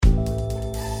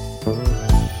Hello,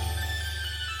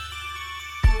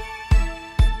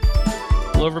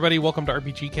 everybody. Welcome to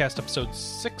RPG Cast, episode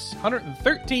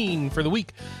 613 for the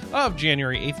week of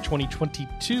January 8th,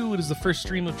 2022. It is the first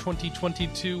stream of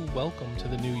 2022. Welcome to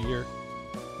the new year.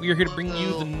 We are here to bring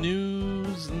you the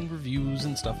news and reviews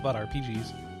and stuff about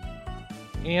RPGs.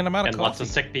 And I'm out of coffee. Lots of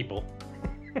sick people.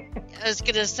 I was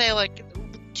going to say, like,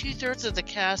 2/3 of the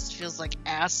cast feels like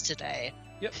ass today.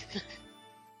 Yep.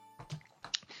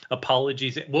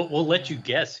 Apologies. We'll let you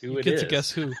guess who it is. You get to guess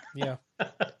who. Yeah.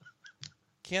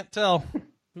 Can't tell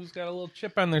who's got a little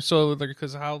chip on their shoulder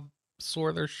because how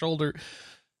sore their shoulder.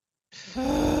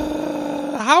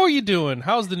 How are you doing?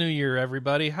 How's the new year,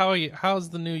 everybody? How's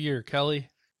the new year, Kelly?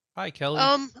 Hi, Kelly.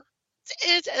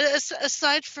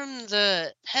 Aside from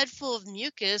the head full of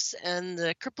mucus and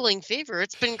the crippling fever,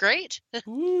 it's been great.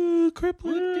 Woo,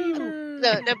 crippling fever.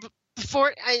 No,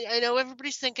 before I know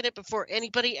everybody's thinking it. Before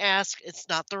anybody asks, it's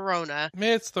not the Rona.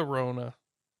 It's the Rona.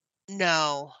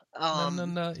 No.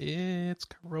 No, it's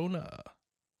Corona.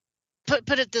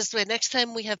 Put it this way: next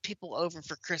time we have people over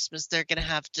for Christmas, they're gonna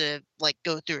have to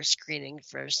go through a screening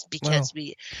first because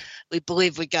we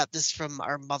believe we got this from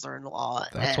our mother-in-law.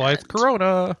 That's why it's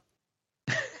Corona.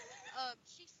 She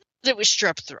said it was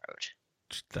strep throat.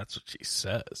 That's what she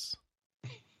says.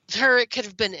 To her, it could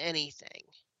have been anything.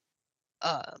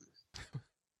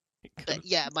 But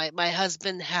yeah, my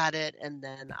husband had it, and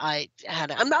then I had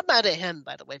it. I'm not mad at him,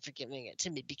 by the way, for giving it to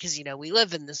me because we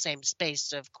live in the same space,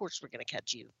 so of course we're gonna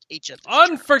catch each other.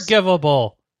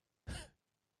 Unforgivable.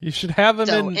 You should have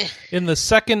him in the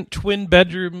second twin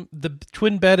bedroom. The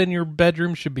twin bed in your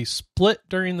bedroom should be split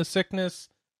during the sickness.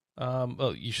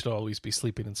 Well, you should always be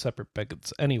sleeping in separate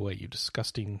beds anyway, you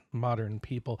disgusting modern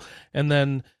people. And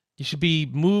then you should be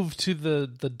moved to the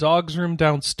dog's room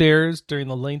downstairs during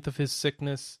the length of his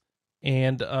sickness.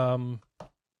 And I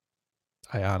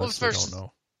honestly don't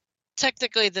know.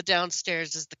 Technically, the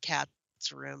downstairs is the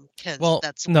cat's room because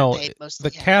that's where they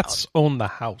mostly the cats own the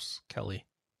house, Kelly.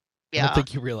 Yeah. I don't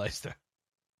think you realize that.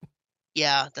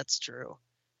 Yeah, that's true.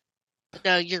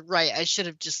 No, you're right. I should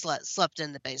have just slept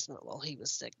in the basement while he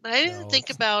was sick, but I didn't think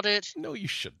about it. No, you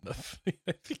shouldn't have.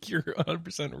 I think you're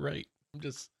 100% right. I'm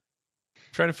just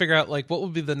trying to figure out what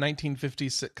would be the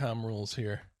 1950s sitcom rules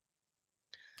here.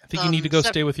 I think you need to go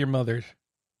stay with your mother.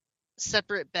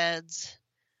 Separate beds.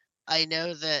 I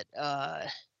know that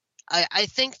I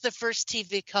think the first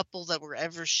TV couple that were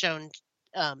ever shown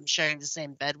sharing the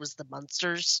same bed was the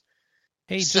Munsters.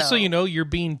 Hey, just so you know, you're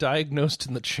being diagnosed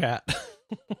in the chat.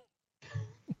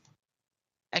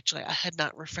 Actually, I had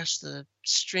not refreshed the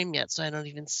stream yet, so I don't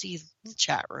even see the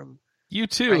chat room. You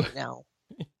too. Right now.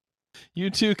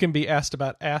 You too can be asked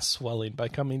about ass swelling by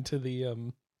coming to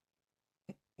the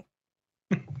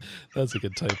That's a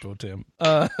good typo, Tim.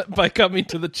 By coming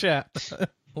to the chat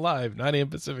live, 9 a.m.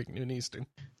 Pacific, noon Eastern.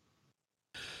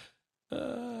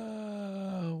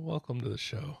 Welcome to the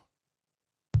show,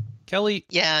 Kelly.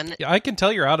 Yeah, I can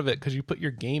tell you're out of it because you put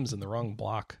your games in the wrong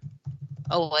block.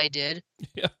 Oh, I did?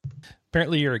 Yeah.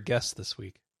 Apparently you're a guest this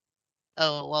week.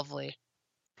 Oh, lovely.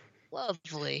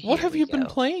 Lovely. What have you been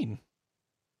playing?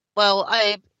 Well,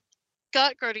 I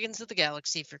got Guardians of the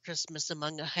Galaxy for Christmas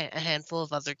among a handful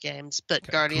of other games, but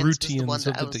Guardians was the one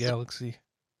that the Galaxy.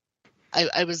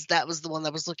 That was the one that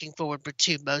I was looking forward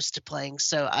to most to playing,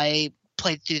 so I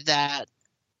played through that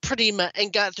pretty much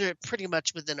and got through it pretty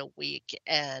much within a week,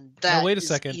 and that now, wait a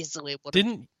second. Easily what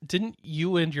didn't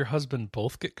you and your husband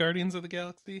both get Guardians of the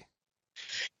Galaxy?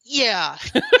 Yeah,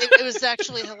 it was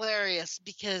actually hilarious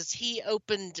because he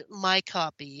opened my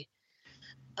copy.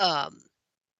 I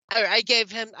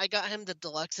got him the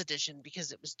deluxe edition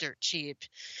because it was dirt cheap,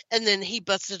 and then he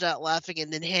busted out laughing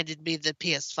and then handed me the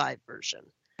PS5 version.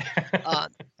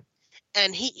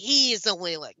 And he is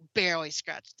only barely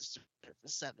scratched the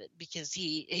surface of it because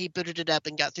he booted it up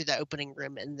and got through the opening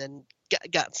room and then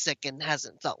got sick and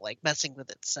hasn't felt like messing with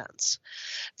it since.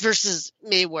 Versus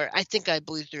me, where I think I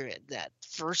blew through it that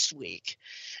first week.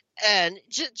 And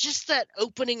just that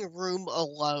opening room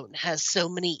alone has so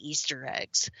many Easter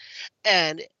eggs.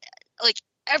 And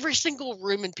every single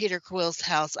room in Peter Quill's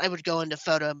house, I would go into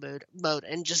photo mode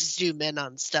and just zoom in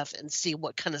on stuff and see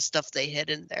what kind of stuff they hid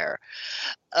in there.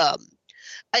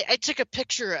 I took a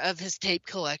picture of his tape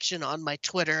collection on my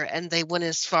Twitter, and they went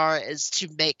as far as to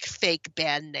make fake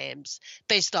band names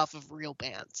based off of real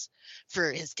bands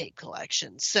for his tape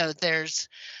collection. So there's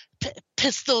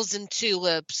Pistols and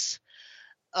Tulips,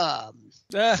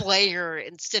 Slayer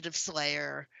instead of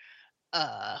Slayer,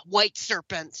 White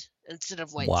Serpent instead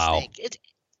of White Snake.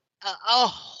 A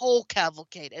whole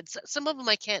cavalcade. And some of them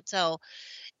I can't tell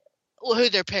who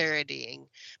they're parodying.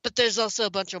 But there's also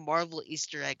a bunch of Marvel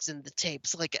Easter eggs in the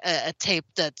tapes, like a tape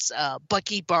that's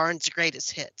Bucky Barnes'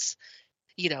 greatest hits,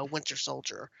 Winter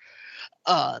Soldier.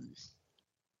 A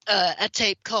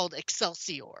tape called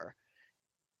Excelsior.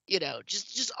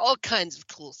 Just all kinds of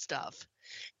cool stuff.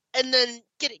 And then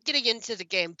getting into the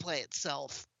gameplay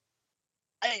itself.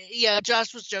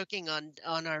 Josh was joking on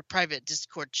our private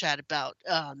Discord chat about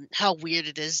how weird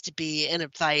it is to be in a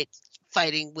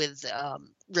fighting with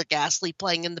Rick Astley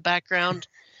playing in the background.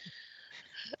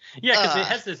 Yeah, because it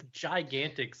has this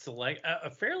gigantic a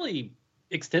fairly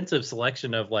extensive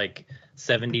selection of like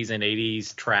 70s and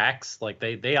 80s tracks. Like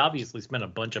they obviously spent a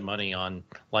bunch of money on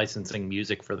licensing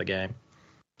music for the game.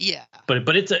 Yeah,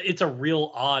 but it's a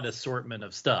real odd assortment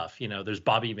of stuff. There's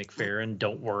Bobby McFerrin,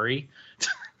 Don't Worry.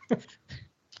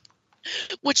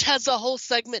 Which has a whole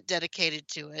segment dedicated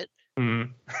to it.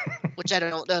 Mm-hmm. Which I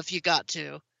don't know if you got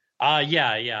to.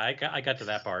 Yeah, I got to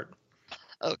that part.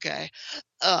 Okay.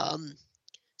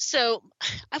 So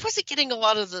I wasn't getting a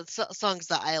lot of the songs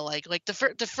that I like. Like the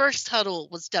first Huddle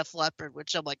was Def Leppard,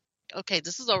 which I'm like, okay,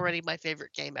 this is already my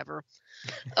favorite game ever.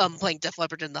 Playing Def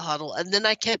Leppard in the Huddle, and then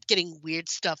I kept getting weird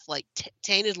stuff like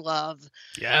Tainted Love.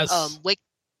 Yes.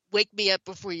 Wake Me Up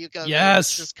Before You Go.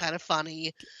 Yes. Which was kind of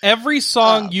funny. Every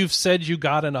song you've said you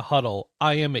got in a huddle,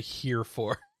 I am here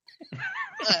for.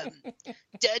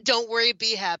 Don't Worry,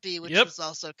 Be Happy, which was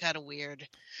also kind of weird.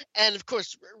 And of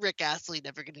course, Rick Astley,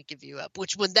 Never Gonna Give You Up,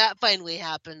 which when that finally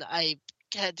happened, I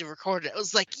had to record it. I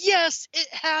was like, yes, it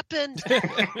happened.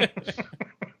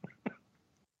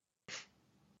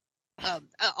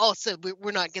 Also,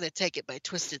 we're not going to take it by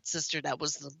Twisted Sister. That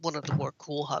was one of the more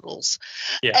cool huddles.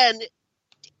 Yeah. And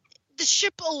the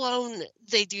ship alone,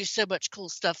 they do so much cool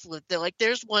stuff with it. Like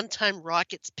there's one time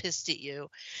Rocket's pissed at you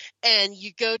and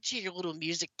you go to your little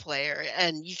music player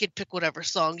and you can pick whatever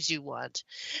songs you want.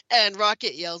 And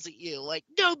Rocket yells at you like,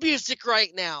 no music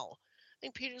right now.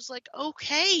 And Peter's like,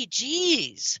 okay,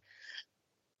 geez.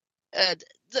 And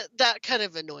that kind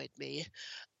of annoyed me.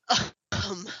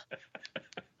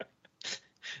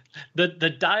 The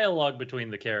dialogue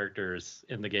between the characters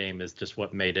in the game is just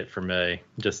what made it for me.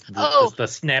 Just the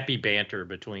snappy banter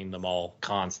between them all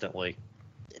constantly.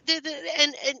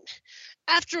 And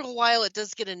after a while, it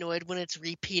does get annoyed when it's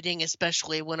repeating,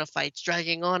 especially when a fight's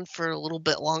dragging on for a little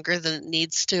bit longer than it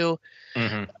needs to.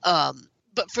 Mm-hmm.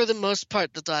 But for the most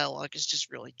part, the dialogue is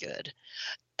just really good.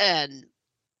 And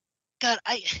God,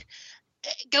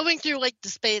 going through like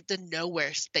the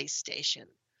Nowhere space station.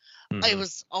 Mm-hmm. I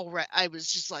was all right. I was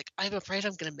just like, I'm afraid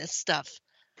I'm gonna miss stuff.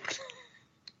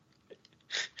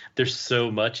 There's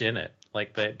so much in it.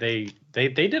 Like they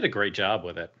did a great job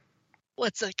with it.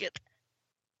 1 second.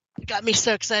 It got me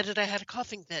so excited I had a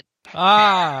coughing fit.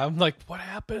 I'm like, what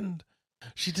happened?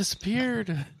 She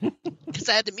disappeared. Because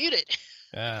I had to mute it.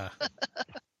 Yeah.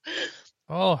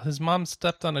 Oh, his mom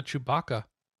stepped on a Chewbacca.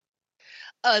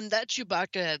 That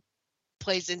Chewbacca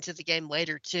plays into the game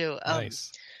later too.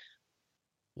 Nice.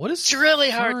 What is it's really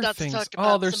hard not things? to talk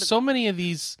about. Oh, there's so many of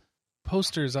these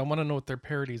posters. I want to know what they're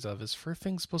parodies of. Is Fur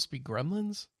Thing supposed to be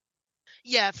Gremlins?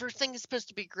 Yeah, Fur Thing is supposed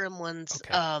to be Gremlins.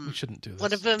 Okay. We shouldn't do this.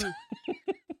 One of them.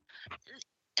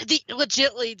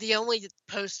 The only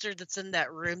poster that's in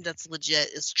that room that's legit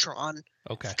is Tron.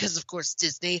 Okay. Because of course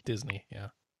Disney. Disney, yeah.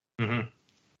 Mm-hmm.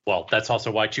 Well, that's also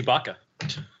why Chewbacca.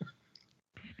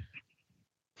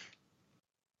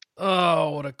 Oh,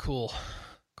 what a cool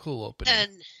opening.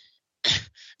 And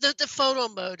the photo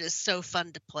mode is so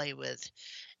fun to play with.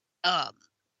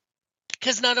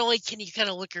 Because not only can you kind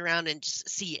of look around and just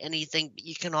see anything, but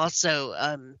you can also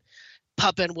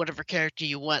pop in whatever character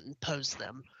you want and pose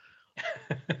them. So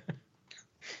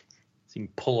you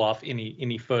can pull off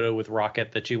any photo with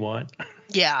Rocket that you want.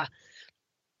 Yeah.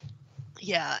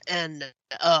 And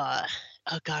oh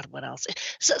god, what else?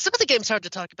 So some of the game's hard to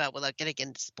talk about without getting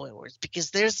into spoilers because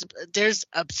there's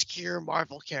obscure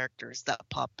Marvel characters that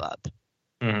pop up.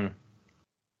 Mm-hmm.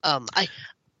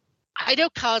 I know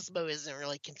Cosmo isn't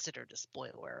really considered a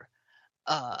spoiler.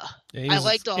 Yeah, I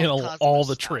liked all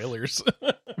the stuff. trailers.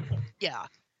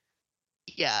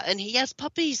 Yeah, and he has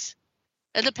puppies,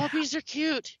 and the puppies are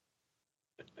cute.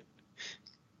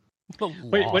 The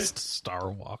Lost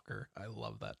Star Walker. I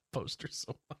love that poster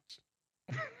so much.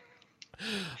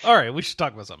 All right, we should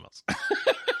talk about something else.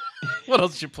 What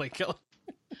else did you play, Kelly?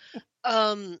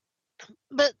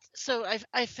 But so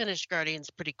I finished Guardians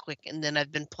pretty quick, and then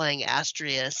I've been playing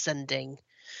Astria Ascending,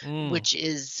 which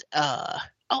is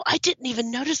I didn't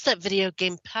even notice that Video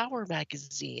Game Power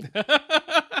magazine.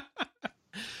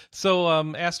 So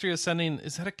Astria Ascending,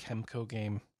 is that a Kemco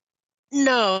game?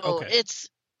 No, okay.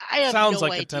 I have Sounds no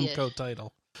like idea. a Temco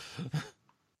title.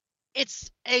 It's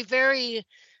a very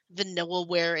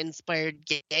Vanillaware inspired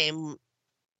game,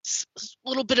 a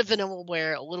little bit of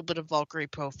Vanillaware, a little bit of Valkyrie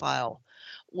Profile,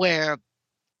 where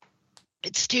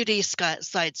it's 2D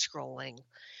side scrolling,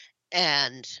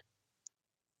 and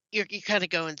you're kind of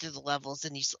going through the levels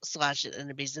and you slash at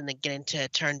enemies and then get into a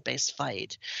turn-based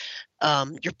fight.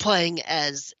 You're playing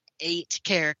as 8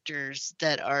 characters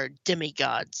that are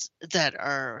demigods that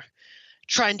are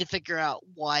trying to figure out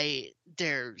why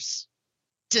there's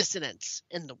dissonance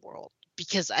in the world.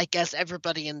 Because I guess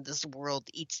everybody in this world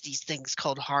eats these things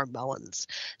called harmelons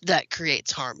that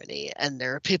creates harmony, and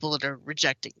there are people that are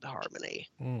rejecting the harmony.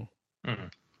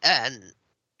 And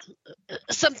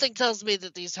something tells me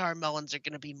that these harmelons are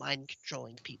going to be mind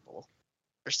controlling people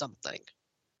or something.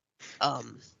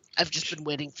 I've just been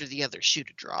waiting for the other shoe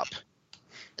to drop.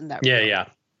 In that yeah.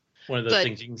 One of those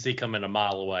things you can see coming a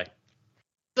mile away.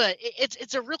 But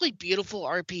it's a really beautiful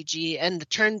RPG, and the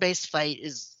turn-based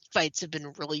fights have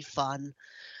been really fun.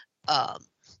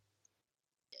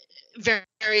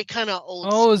 Very kind of old.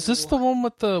 Oh, is this the one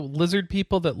with the lizard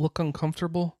people that look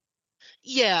uncomfortable?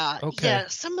 Yeah. Okay. Yeah.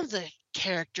 Some of the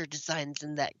character designs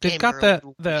in that They've game got are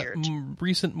that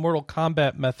recent Mortal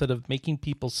Kombat method of making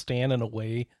people stand in a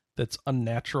way that's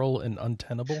unnatural and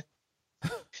untenable.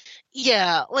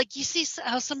 Yeah, like you see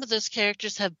how some of those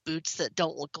characters have boots that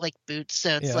don't look like boots,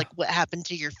 so it's like what happened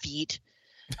to your feet.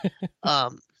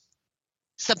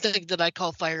 Something that I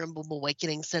call Fire Emblem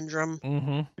Awakening syndrome.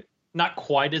 Mm-hmm. Not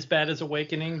quite as bad as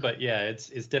Awakening, but yeah,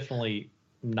 it's definitely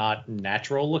not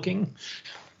natural looking.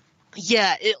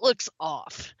 Yeah, it looks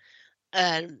off.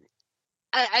 And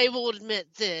I will admit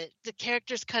that the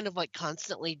characters kind of like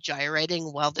constantly gyrating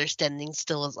while they're standing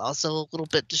still is also a little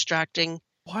bit distracting.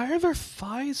 Why are their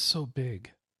thighs so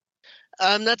big?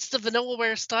 That's the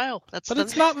Vanillaware style. But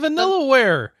it's not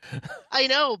Vanillaware. I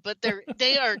know, but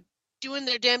they are doing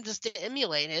their damnedest to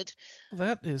emulate it.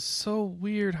 That is so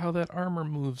weird how that armor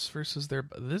moves versus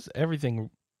everything.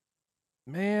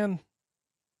 Man,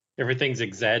 everything's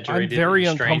exaggerated. I'm very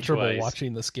in strange uncomfortable ways.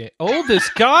 watching this game. Oh, this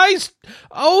guy's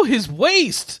his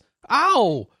waist.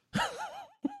 Ow.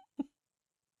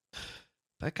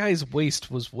 That guy's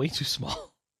waist was way too small.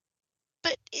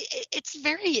 But it's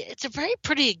a very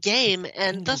pretty game,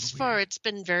 and thus far it's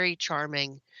been very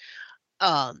charming.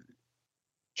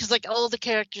 Because like all the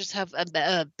characters have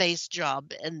a base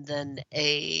job and then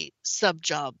a sub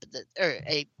job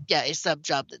a sub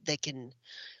job that they can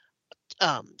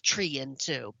tree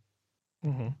into.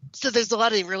 Mm-hmm. So there's a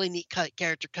lot of really neat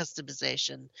character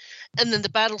customization, and then the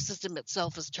battle system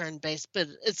itself is turn-based, but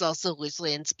it's also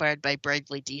loosely inspired by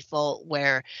Bravely Default,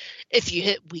 where if you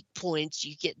hit weak points,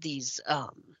 you get these.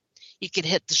 You can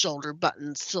hit the shoulder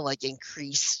buttons to like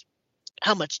increase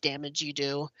how much damage you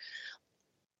do.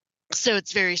 So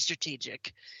it's very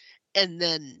strategic, and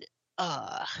then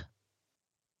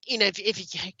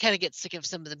if you kind of get sick of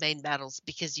some of the main battles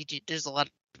because there's a lot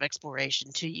of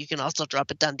exploration too, you can also drop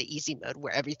it down to easy mode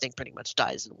where everything pretty much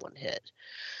dies in one hit.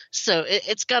 So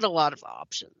it's got a lot of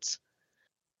options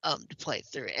to play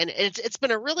through, and it's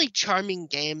been a really charming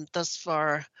game thus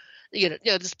far.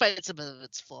 Despite some of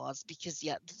its flaws, because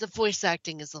the voice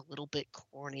acting is a little bit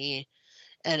corny,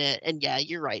 and yeah,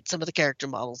 you're right, some of the character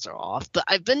models are off, but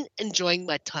I've been enjoying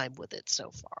my time with it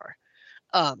so far.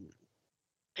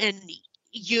 And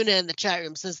Yuna in the chat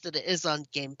room says that it is on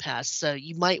Game Pass, so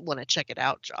you might want to check it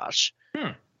out, Josh.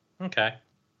 Okay.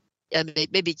 And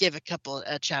maybe give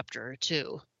a chapter or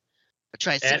two.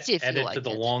 Try to see if add you it like to the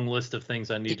long list of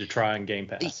things I need to try on Game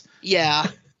Pass. Yeah.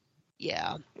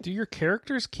 Yeah. Do your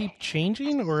characters keep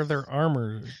changing, or are their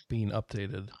armor being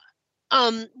updated?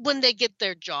 When they get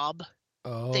their job,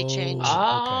 they change.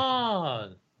 Ah,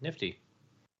 okay. Nifty.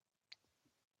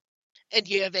 And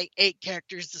you have 8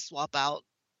 characters to swap out.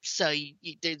 So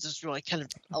there's just really kind of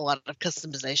a lot of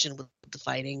customization with the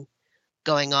fighting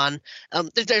going on.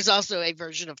 There's also a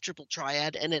version of Triple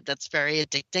Triad in it that's very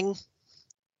addicting.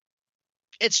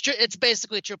 It's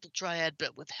basically Triple Triad,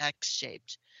 but with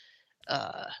hex-shaped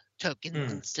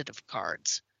tokens instead of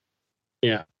cards.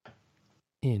 Yeah.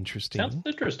 Interesting. Sounds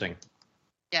interesting.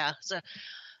 Yeah. So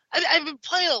I've been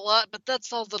playing a lot, but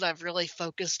that's all that I've really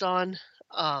focused on.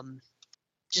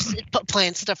 Just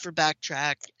playing stuff for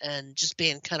Backtrack and just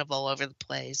being kind of all over the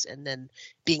place, and then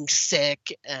being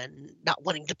sick and not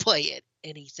wanting to play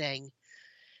anything.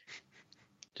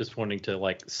 Just wanting to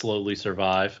like slowly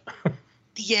survive.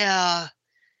 Yeah,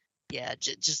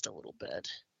 just a little bit.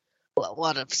 A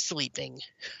lot of sleeping.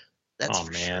 That's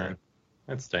for sure.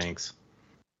 That stinks.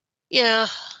 Yeah,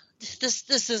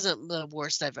 this isn't the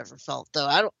worst I've ever felt, though.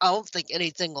 I don't think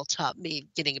anything will top me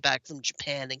getting back from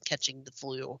Japan and catching the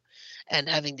flu, and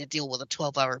having to deal with a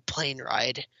 12-hour plane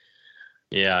ride.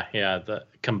 Yeah.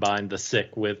 Combine the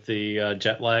sick with the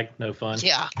jet lag. No fun.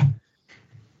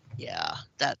 Yeah,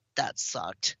 that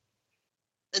sucked.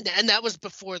 And that was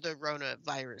before the Rona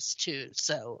virus too,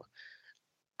 so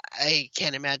I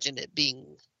can't imagine it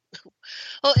being.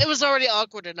 Well, it was already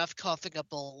awkward enough coughing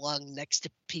up a lung next to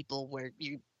people where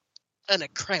you on a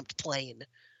cramped plane.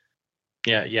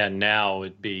 Yeah. Now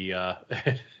it'd be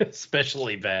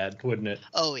especially bad, wouldn't it?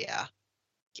 Oh yeah,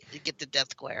 get the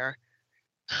death glare.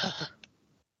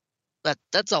 But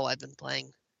that's all I've been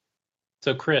playing.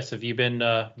 So, Chris, have you been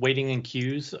waiting in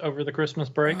queues over the Christmas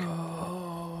break?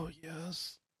 Oh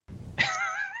yes.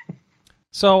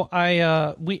 So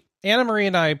Anna Marie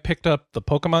and I picked up the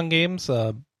Pokemon games,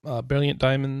 Brilliant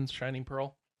Diamond, Shining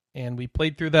Pearl, and we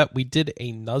played through that. We did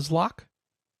a Nuzlocke,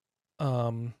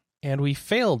 and we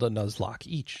failed a Nuzlocke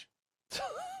each.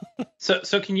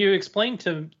 So can you explain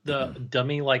to the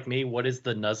dummy like me what is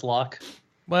the Nuzlocke?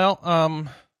 Well,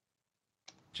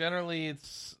 generally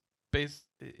it's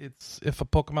if a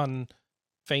Pokemon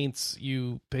faints,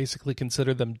 you basically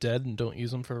consider them dead and don't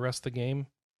use them for the rest of the game.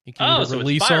 You can either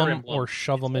release them or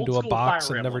shove them into a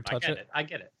box and never touch it. I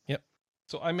get it. Yep.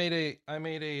 So I made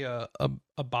a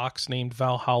box named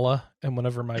Valhalla, and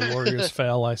whenever my warriors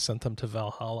fail, I sent them to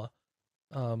Valhalla.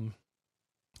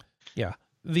 Yeah.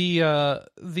 Then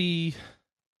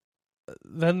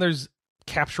there's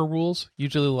capture rules.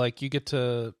 Usually, like you get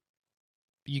on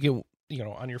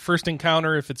your first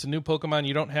encounter, if it's a new Pokemon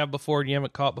you don't have before and you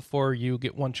haven't caught before, you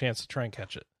get one chance to try and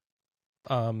catch it.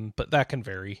 But that can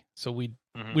vary. So we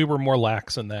were more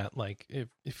lax in that. Like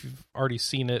if you've already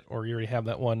seen it or you already have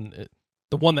that one,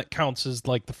 the one that counts is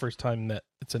like the first time that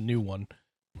it's a new one,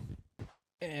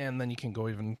 and then you can go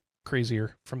even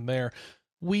crazier from there.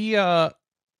 We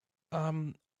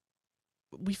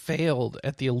failed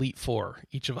at the Elite Four,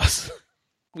 each of us.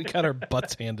 We got our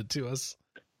butts handed to us.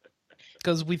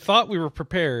 Because we thought we were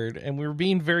prepared, and we were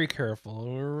being very careful,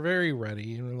 and we were very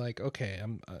ready, and we're like, okay,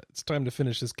 it's time to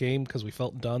finish this game, because we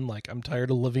felt done. Like, I'm tired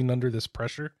of living under this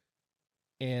pressure.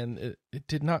 And it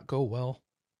did not go well.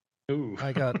 Ooh.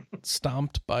 I got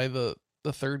stomped by the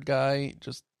third guy,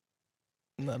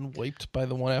 and then wiped by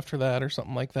the one after that, or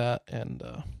something like that, and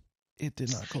it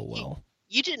did not go well.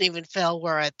 You didn't even fail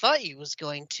where I thought you was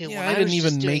going to. Yeah, I didn't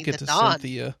even make it to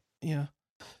Cynthia. Yeah.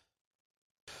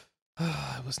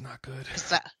 It was not good.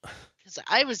 Because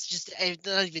I was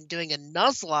not even doing a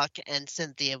Nuzlocke, and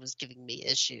Cynthia was giving me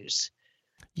issues.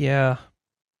 Yeah.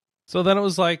 So then it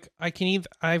was like,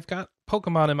 I've got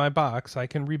Pokemon in my box. I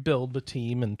can rebuild the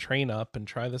team and train up and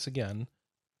try this again.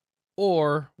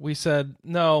 Or we said,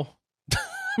 no,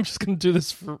 I'm just going to do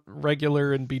this for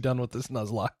regular and be done with this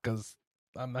Nuzlocke because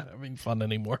I'm not having fun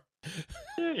anymore.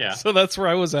 Yeah. So that's where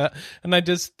I was at. And I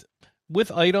just, with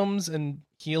items and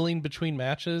healing between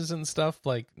matches and stuff,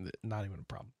 like, not even a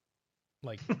problem.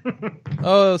 Like,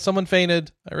 oh, someone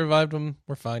fainted. I revived them.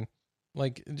 We're fine.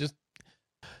 Like, just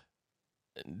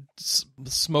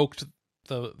smoked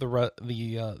the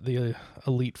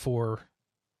Elite Four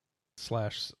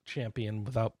 / champion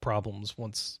without problems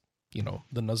once,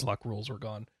 the Nuzlocke rules were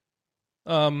gone.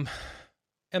 And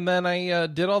then I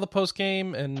did all the post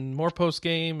game and more post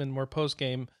game and more post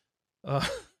game.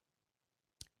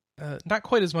 Not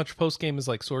quite as much post game as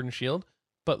like Sword and Shield,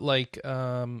 but like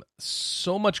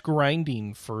so much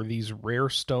grinding for these rare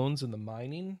stones in the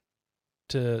mining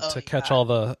to catch all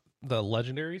the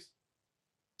legendaries.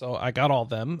 So I got all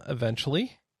them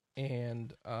eventually,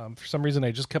 and for some reason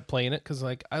I just kept playing it because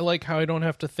like I like how I don't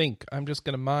have to think. I'm just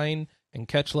gonna mine and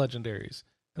catch legendaries,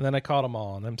 and then I caught them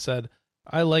all, and I said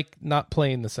I like not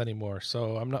playing this anymore,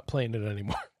 so I'm not playing it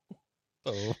anymore.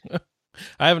 So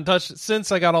I haven't touched it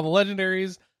since I got all the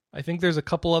legendaries. I think there's a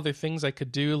couple other things I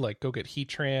could do, like go get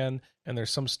Heatran, and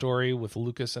there's some story with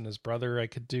Lucas and his brother I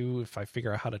could do if I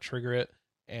figure out how to trigger it.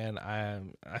 And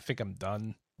I think I'm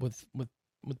done with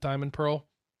Diamond Pearl.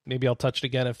 Maybe I'll touch it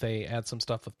again if they add some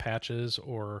stuff with patches,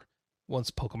 or once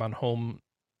Pokemon Home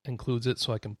includes it,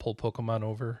 so I can pull Pokemon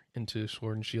over into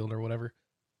Sword and Shield or whatever.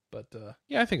 But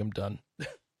yeah, I think I'm done.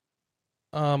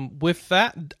 With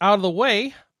that out of the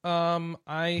way,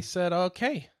 I said,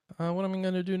 okay. What am I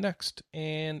going to do next?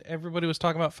 And everybody was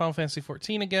talking about Final Fantasy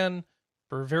XIV again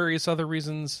for various other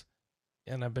reasons.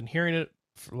 And I've been hearing it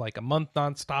for like a month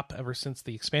nonstop ever since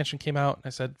the expansion came out. And I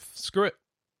said, screw it.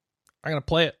 I'm going to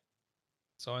play it.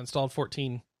 So I installed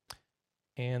 14.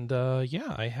 And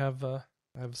yeah, I have a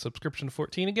subscription to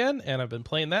 14 again. And I've been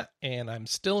playing that. And I'm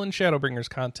still in Shadowbringers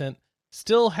content.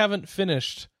 Still haven't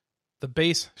finished the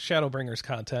base Shadowbringers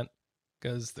content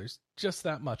because there's just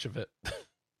that much of it.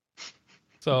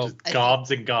 So just gobs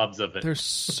and gobs of it. There's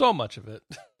so much of it.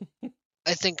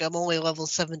 I think I'm only level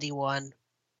 71.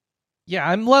 yeah,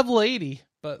 I'm level 80,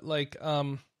 but like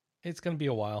it's gonna be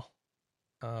a while.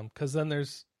 Because then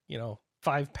there's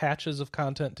 5 patches of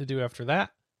content to do after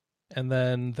that, and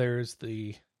then there's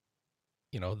the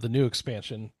the new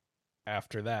expansion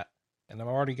after that, and I'm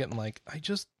already getting like,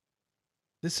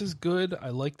 this is good. I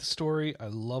like the story. I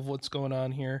love what's going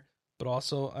on here, but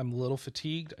also I'm a little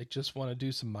fatigued. I just want to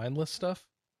do some mindless stuff,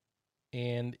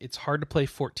 and it's hard to play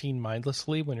 14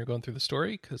 mindlessly when you're going through the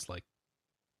story because like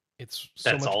it's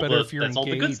so much better if you're engaged. All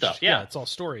the good stuff. Yeah, it's all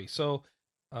story. So,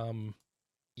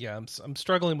 yeah, I'm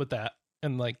struggling with that,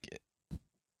 and like,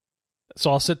 so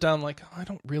I'll sit down like, I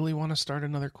don't really want to start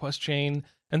another quest chain,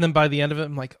 and then by the end of it,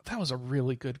 I'm like, that was a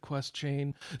really good quest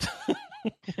chain.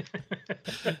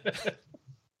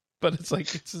 But it's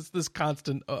like, it's just this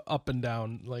constant up and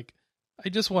down. Like, I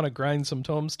just want to grind some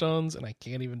tomestones, and I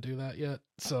can't even do that yet.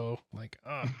 So, like,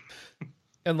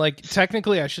 and like,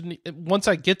 technically, I shouldn't. Once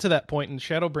I get to that point in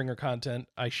Shadowbringer content,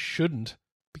 I shouldn't,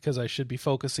 because I should be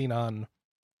focusing on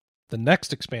the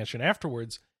next expansion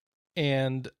afterwards.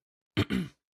 And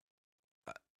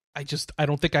I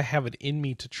don't think I have it in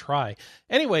me to try.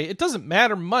 Anyway, it doesn't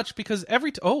matter much because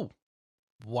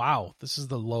wow, this is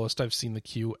the lowest I've seen the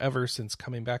queue ever since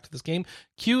coming back to this game.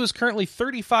 Queue is currently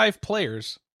 35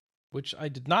 players, which I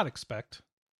did not expect.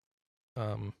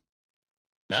 No.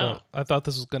 So I thought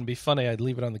this was going to be funny. I'd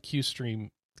leave it on the queue screen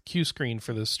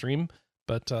for this stream,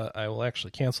 but I will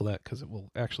actually cancel that because it will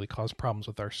actually cause problems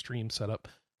with our stream setup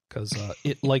because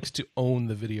it likes to own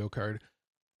the video card.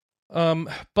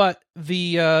 But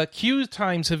the queue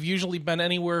times have usually been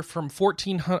anywhere from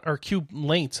 1,400, or queue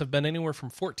lengths have been anywhere from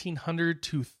 1,400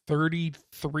 to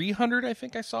 3,300. I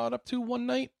think I saw it up to one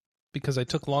night because I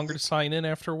took longer to sign in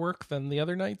after work than the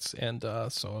other nights, and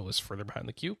so I was further behind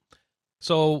the queue.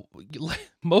 So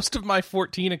most of my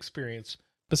 14 experience,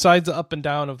 besides the up and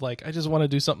down of like, I just want to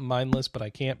do something mindless, but I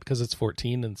can't because it's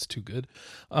 14 and it's too good,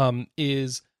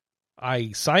 is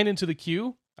I sign into the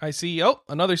queue. I see,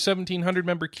 another 1,700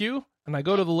 member queue, and I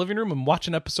go to the living room and watch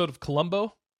an episode of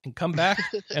Columbo and come back,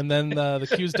 and then the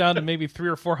queue's down to maybe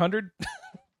 300 or 400.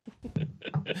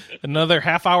 Another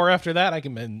half hour after that, I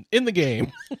can be in the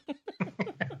game.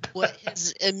 What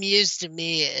is amused to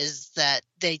me is that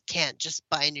they can't just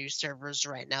buy new servers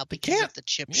right now because of the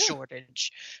chip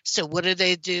shortage. So what did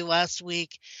they do last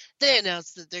week? They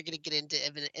announced that they're going to get into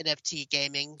NFT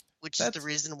gaming, which is the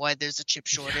reason why there's a chip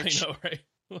shortage. I know, right?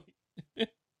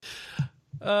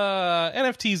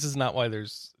 NFTs is not why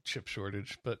there's a chip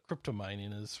shortage, but crypto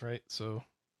mining is, right? So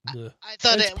I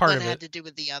thought one had to do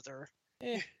with the other.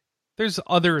 There's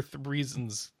other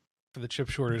reasons for the chip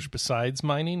shortage besides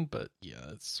mining, but yeah,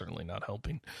 it's certainly not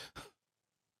helping.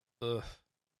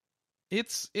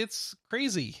 It's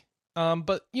crazy.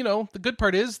 But the good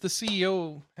part is the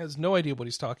CEO has no idea what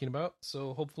he's talking about,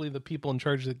 so hopefully the people in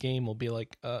charge of the game will be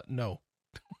like, no.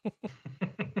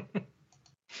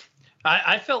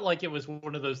 I felt like it was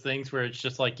one of those things where it's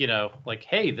just like, like,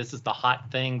 hey, this is the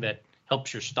hot thing that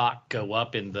helps your stock go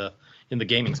up in the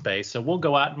gaming space. So we'll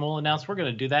go out and we'll announce we're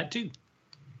going to do that too.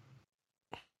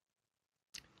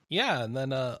 Yeah, and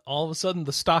then all of a sudden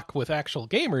the stock with actual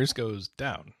gamers goes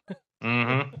down.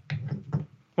 Mm-hmm.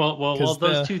 Well,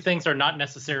 those two things are not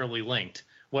necessarily linked.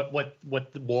 What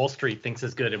Wall Street thinks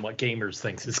is good and what gamers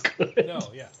thinks is good. No,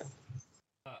 yeah.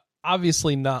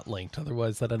 Obviously not linked,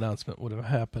 otherwise that announcement would have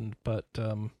happened. But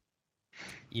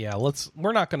yeah,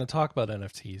 we're not going to talk about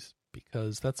NFTs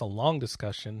because that's a long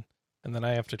discussion, and then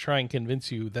I have to try and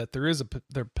convince you that there is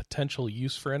their potential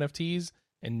use for NFTs,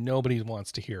 and nobody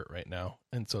wants to hear it right now.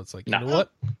 And so it's like, you know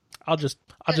what? I'll just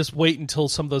wait until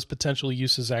some of those potential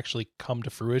uses actually come to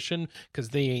fruition, because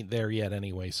they ain't there yet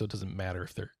anyway. So it doesn't matter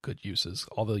if they're good uses.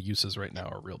 All the uses right now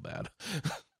are real bad.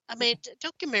 I mean,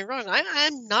 don't get me wrong.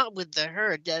 I'm not with the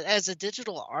herd. As a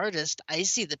digital artist, I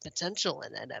see the potential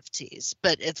in NFTs,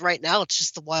 but right now it's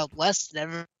just the Wild West,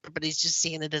 and everybody's just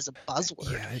seeing it as a buzzword.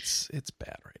 Yeah, it's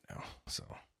bad right now. So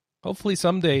hopefully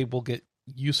someday we'll get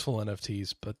useful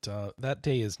NFTs, but that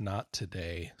day is not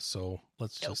today. So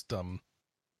let's just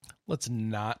let's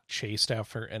not chase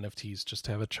after NFTs. Just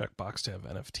have a checkbox to have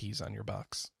NFTs on your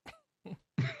box.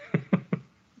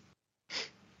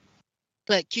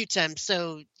 But queue time.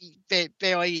 So that's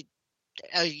right.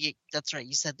 You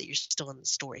said that you're still in the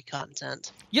story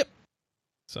content. Yep.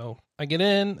 So I get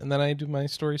in, and then I do my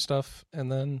story stuff,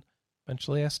 and then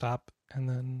eventually I stop, and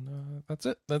then that's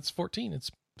it. That's 14.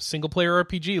 It's single player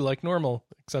RPG like normal,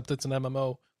 except it's an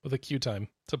MMO with a queue time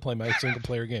to play my single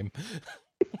player game.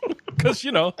 Because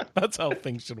that's how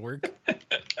things should work.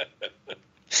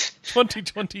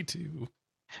 2022.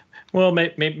 Well,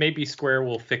 maybe Square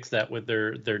will fix that with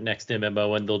their next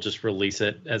MMO, and they'll just release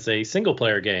it as a single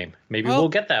player game. Maybe we'll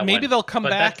get that. Maybe one. They'll come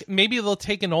back. Maybe they'll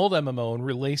take an old MMO and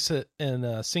release it in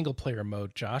a single player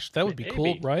mode. Josh, that would be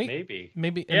cool, right? Maybe.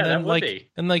 And yeah, then that would be.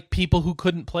 And like people who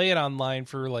couldn't play it online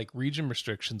for like region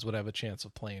restrictions would have a chance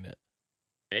of playing it.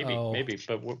 Maybe,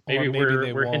 but maybe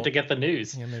we're in to get the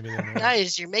news. Yeah, maybe.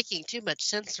 Guys, you're making too much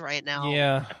sense right now.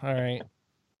 Yeah. All right.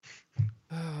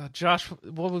 Josh,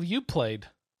 what have you played?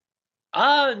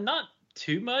 Not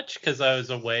too much because I was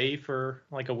away for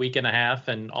like a week and a half,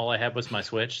 and all I had was my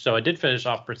Switch. So I did finish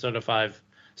off Persona 5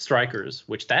 Strikers,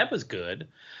 which that was good.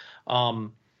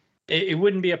 It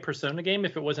wouldn't be a Persona game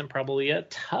if it wasn't probably a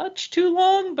touch too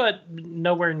long, but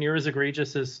nowhere near as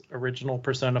egregious as original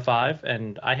Persona 5.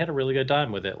 And I had a really good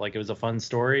time with it. Like, it was a fun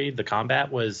story. The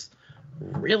combat was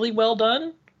really well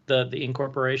done. The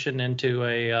incorporation into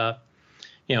a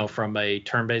from a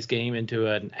turn-based game into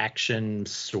an action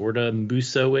sort of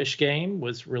Muso-ish game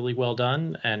was really well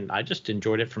done, and I just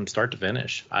enjoyed it from start to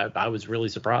finish. I was really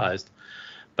surprised.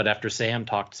 But after Sam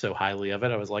talked so highly of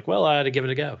it, I was like, well, I had to give it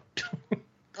a go.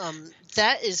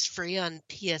 That is free on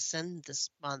PSN this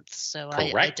month, so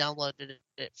I downloaded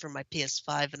it for my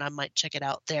PS5, and I might check it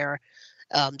out there.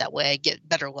 That way I get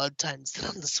better load times than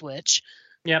on the Switch.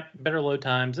 Yep, better load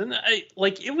times. And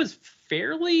it was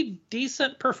fairly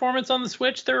decent performance on the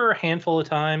Switch. There were a handful of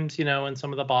times, in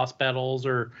some of the boss battles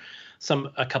or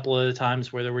a couple of the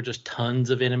times where there were just tons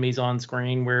of enemies on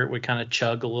screen where it would kind of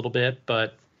chug a little bit.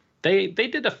 But they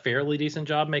did a fairly decent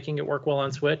job making it work well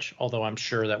on Switch, although I'm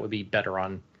sure that would be better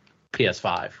on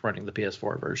PS5 running the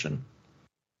PS4 version.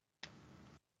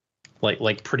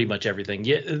 Like pretty much everything.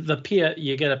 You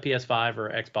get a PS5 or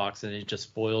Xbox, and it just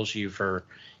spoils you for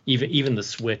even the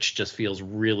Switch. Just feels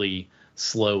really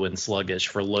slow and sluggish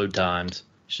for load times.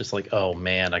 It's just like, oh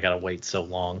man, I gotta wait so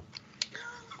long.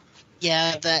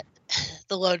 Yeah, the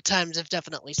load times have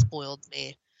definitely spoiled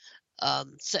me.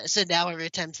 So now every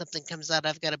time something comes out,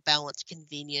 I've got to balance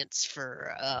convenience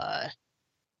for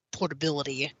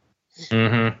portability.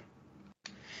 Mm-hmm.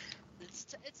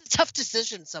 It's a tough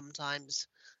decision sometimes.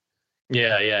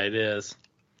 Yeah, it is.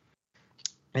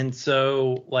 And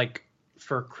so,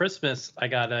 for Christmas, I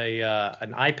got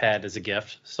an iPad as a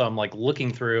gift. So I'm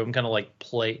looking through. I'm kind of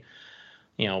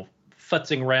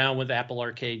futzing around with Apple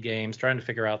Arcade games, trying to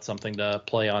figure out something to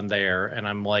play on there. And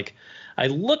I'm I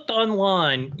looked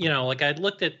online. I'd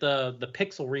looked at the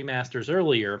Pixel remasters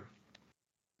earlier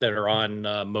that are on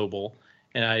mobile,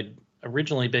 and I'd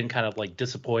originally been kind of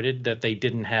disappointed that they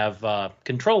didn't have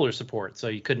controller support, so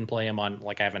you couldn't play them on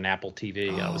I have an Apple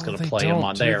TV. I was going to play them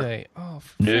on there. They? Oh,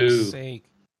 for fuck's sake!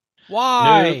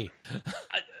 Why?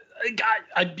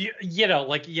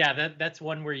 That's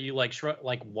one where you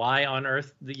why on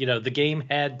earth? The game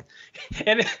had,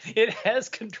 and it has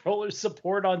controller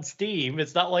support on Steam.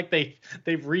 It's not like they've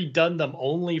redone them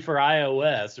only for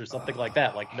iOS or something like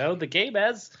that. No, the game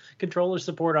has controller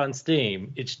support on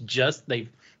Steam. It's just they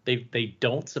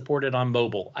don't support it on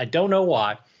mobile. I don't know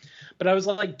why, but I was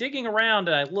digging around,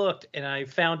 and I looked, and I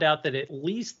found out that at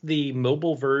least the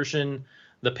mobile version,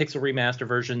 the Pixel Remaster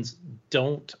versions,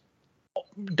 don't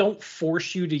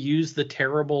force you to use the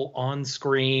terrible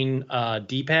on-screen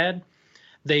D-pad.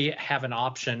 They have an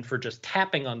option for just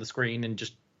tapping on the screen and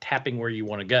just tapping where you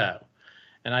want to go.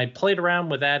 And I played around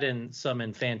with that in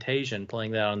Fantasian,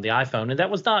 playing that on the iPhone, and that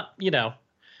was not,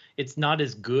 it's not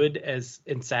as good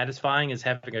and satisfying as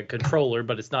having a controller,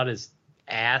 but it's not as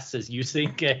ass as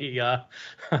using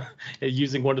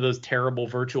using one of those terrible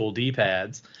virtual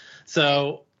D-pads.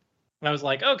 So I was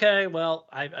like, okay, well,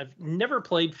 I've never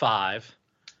played 5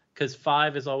 because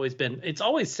 5 has always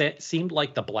seemed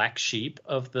like the black sheep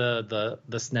of the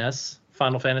SNES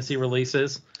Final Fantasy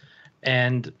releases.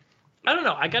 And I don't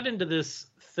know, I got into this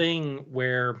thing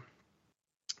where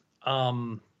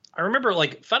I remember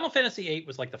Final Fantasy VIII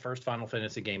was the first Final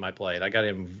Fantasy game I played. I got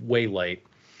in way late.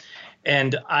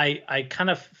 And I kind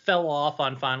of fell off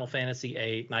on Final Fantasy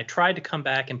VIII, and I tried to come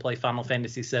back and play Final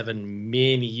Fantasy VII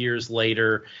many years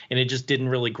later, and it just didn't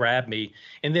really grab me.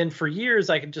 And then for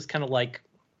years, I could just kind of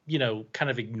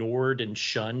ignored and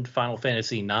shunned Final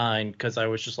Fantasy IX because I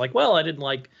was just well, I didn't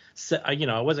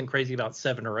I wasn't crazy about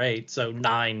 7 or 8, so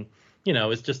 9,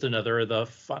 it's just another of the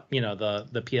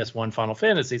PS1 Final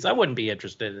Fantasies. I wouldn't be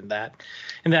interested in that.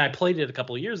 And then I played it a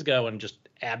couple of years ago and just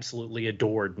absolutely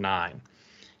adored 9.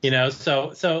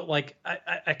 So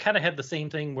I kind of had the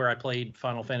same thing where I played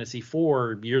Final Fantasy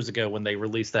IV years ago when they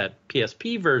released that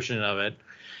PSP version of it.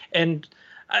 And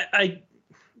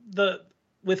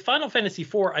with Final Fantasy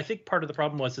IV, I think part of the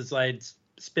problem was I had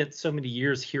spent so many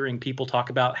years hearing people talk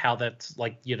about how that's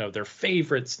like, you know, their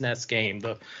favorite SNES game,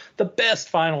 the best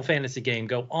Final Fantasy game,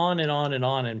 go on and on and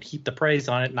on and heap the praise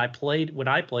on it. And when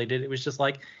I played it, it was just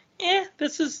like,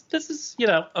 this is, you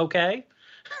know, okay.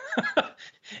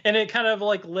 And it kind of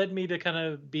like led me to kind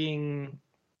of being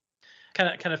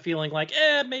kind of feeling like,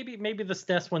 maybe the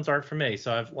SNES ones aren't for me.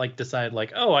 So I've like decided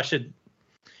like, oh, I should,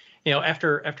 you know,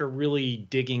 after really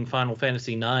digging Final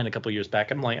Fantasy IX a couple of years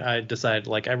back, I decided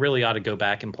like I really ought to go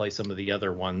back and play some of the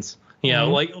other ones. You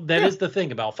know, like that is the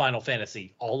thing about Final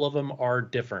Fantasy. All of them are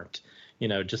different. You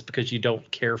know, just because you don't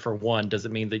care for one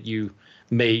doesn't mean that you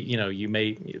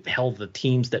may hell, the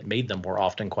teams that made them were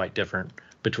often quite different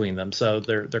between them. So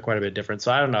they're quite a bit different.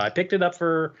 So I don't know. I picked it up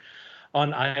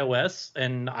on iOS,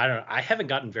 and I haven't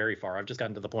gotten very far. I've just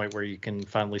gotten to the point where you can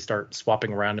finally start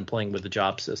swapping around and playing with the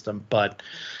job system. But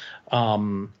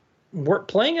playing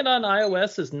it on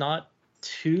iOS is not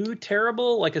too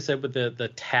terrible. Like I said, with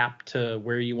the tap to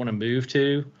where you want to move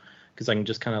to, because I can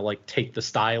just kind of like take the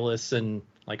stylus and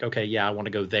like, okay, yeah, I want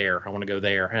to go there.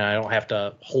 And I don't have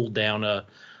to hold down a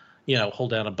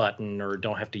button, or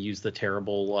don't have to use the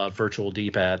terrible virtual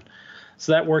D-pad.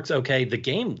 So that works okay. The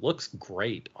game looks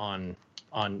great on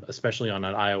especially on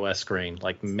an iOS screen.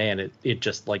 Like, man, it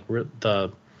just like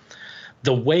the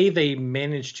way they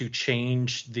managed to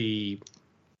change the,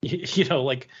 you know,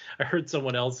 like I heard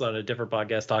someone else on a different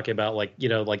podcast talking about like, you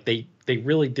know, like they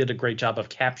really did a great job of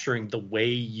capturing the way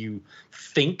you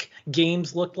think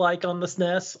games look like on the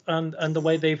SNES and the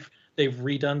way they've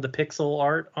redone the pixel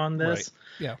art on this.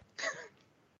 Right. Yeah.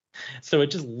 So it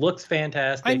just looks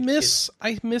fantastic. I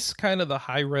miss kind of the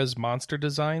high-res monster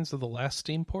designs of the last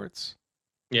Steam ports.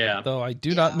 Yeah. Though I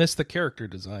do not miss the character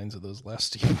designs of those last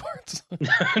Steam ports.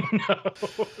 No.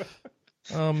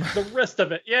 The rest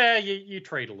of it, you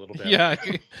trade a little bit. Yeah,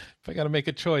 if I got to make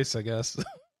a choice, I guess.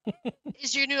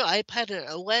 Is your new iPad an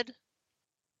OLED?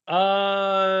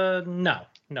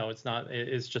 No, it's not.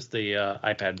 It's just the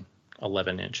iPad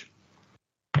 11-inch.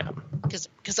 Yeah.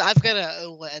 Because I've got an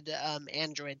OLED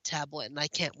Android tablet, and I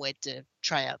can't wait to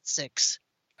try out 6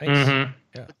 Mm-hmm.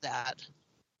 with that.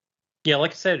 Yeah,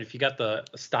 like I said, if you got the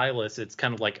stylus, it's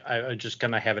kind of like I just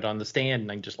kind of have it on the stand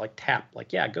and I just like tap,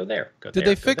 like, yeah, go there. Did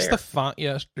they fix the font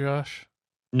yet, Josh?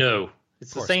 No,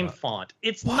 it's the same font.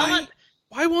 It's not.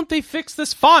 Why won't they fix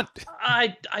this font?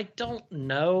 I don't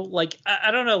know. Like I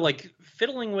don't know. Like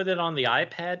fiddling with it on the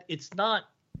iPad, it's not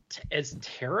as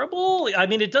terrible. I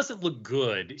mean, it doesn't look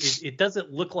good. It does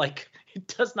not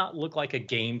look like a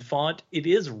game font. It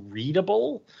is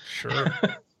readable. Sure.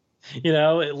 You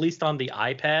know, at least on the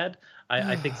iPad.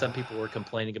 I think some people were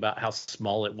complaining about how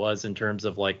small it was in terms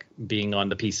of like being on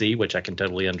the PC, which I can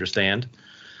totally understand.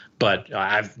 But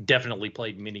I've definitely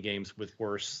played mini games with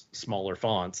worse, smaller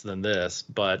fonts than this.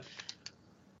 But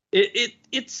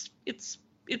it's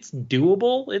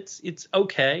doable. It's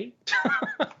okay.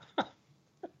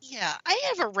 Yeah, I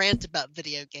have a rant about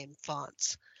video game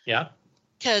fonts. Yeah.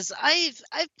 Because I've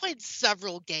played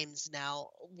several games now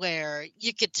where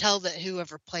you could tell that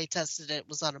whoever play tested it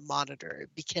was on a monitor,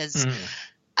 because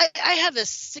I have a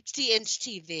 60-inch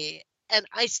TV and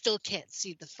I still can't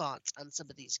see the fonts on some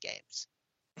of these games.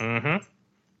 Mm-hmm.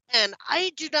 And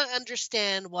I do not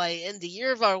understand why in the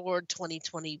year of our Lord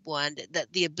 2021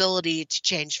 that the ability to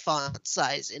change font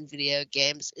size in video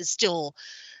games is still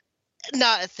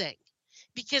not a thing.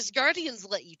 Because Guardians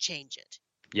let you change it.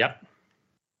 Yep.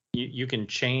 You can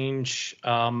change,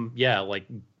 like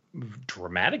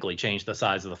dramatically change the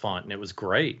size of the font, and it was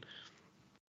great.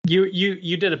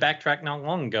 You did a backtrack not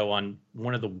long ago on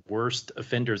one of the worst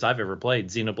offenders I've ever played,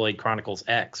 Xenoblade Chronicles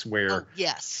X, where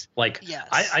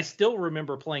I still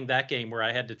remember playing that game where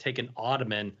I had to take an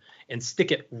ottoman and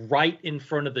stick it right in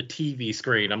front of the TV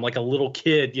screen. I'm like a little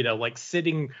kid, you know, like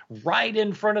sitting right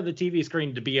in front of the TV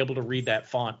screen to be able to read that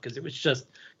font because it was just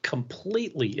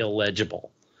completely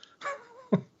illegible.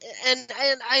 And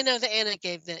I know that Anna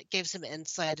gave some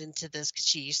insight into this because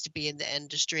she used to be in the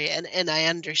industry, and I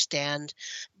understand,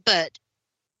 but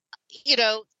you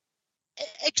know,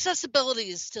 accessibility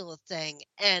is still a thing,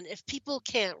 and if people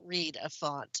can't read a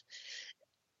font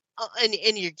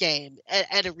in your game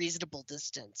at a reasonable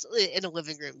distance in a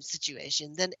living room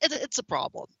situation, then it's a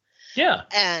problem. Yeah,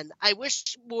 and I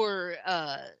wish more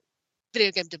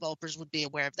video game developers would be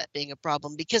aware of that being a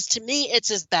problem, because to me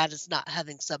it's as bad as not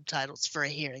having subtitles for a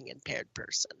hearing impaired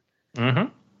person. Mm-hmm.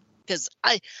 Because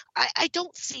I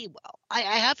don't see well. I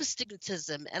have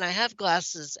astigmatism and I have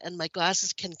glasses, and my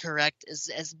glasses can correct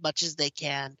as much as they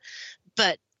can,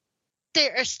 but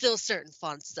there are still certain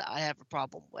fonts that I have a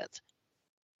problem with.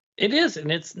 It is,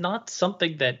 and it's not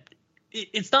something that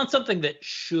it's not something that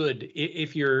should,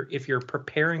 if you're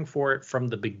preparing for it from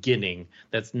the beginning,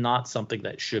 that's not something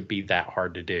that should be that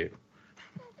hard to do.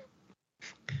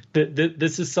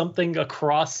 This is something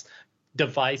across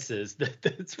devices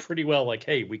that's pretty well like,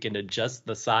 hey, we can adjust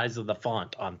the size of the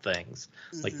font on things.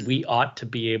 Mm-hmm. Like, we ought to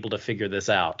be able to figure this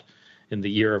out in the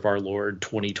year of our Lord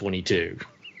 2022.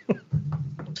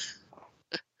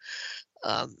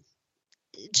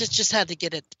 Just had to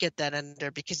get that in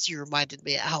there because you reminded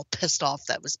me how pissed off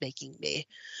that was making me.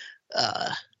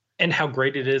 And how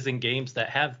great it is in games that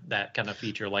have that kind of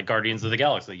feature, like Guardians of the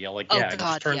Galaxy. Yeah, like,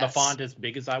 just turn the font as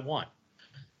big as I want.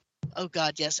 Oh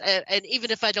God, yes. And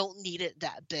even if I don't need it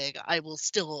that big, I will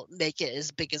still make it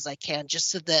as big as I can, just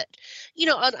so that,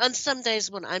 on some days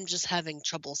when I'm just having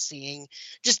trouble seeing,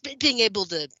 just being able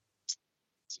to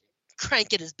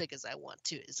crank it as big as I want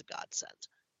to is a godsend.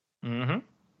 Mm-hmm.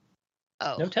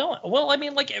 Oh. No telling. Well, I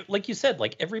mean, like you said,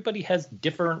 like, everybody has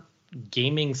different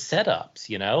gaming setups,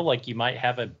 like, you might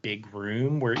have a big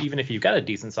room where even if you've got a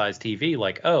decent sized TV,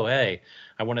 like, oh, hey,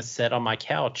 I want to sit on my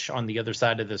couch on the other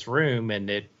side of this room, and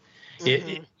it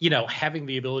having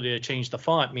the ability to change the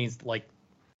font means, like,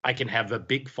 I can have a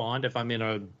big font if I'm in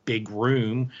a big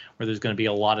room where there's going to be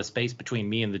a lot of space between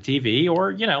me and the TV,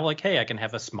 or, like, hey, I can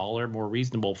have a smaller, more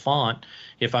reasonable font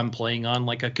if I'm playing on,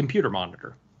 like, a computer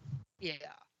monitor. Yeah.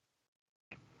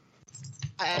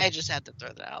 I just had to throw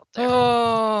that out there.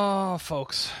 Oh,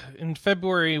 folks. In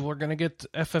February, we're going to get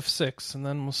FF6, and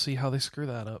then we'll see how they screw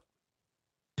that up.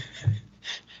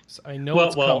 So I know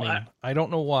it's coming. I don't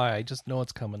know why. I just know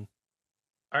it's coming.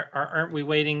 Aren't we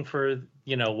waiting for,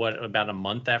 about a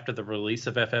month after the release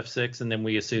of FF6, and then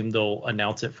we assume they'll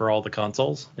announce it for all the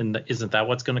consoles? And isn't that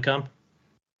what's going to come?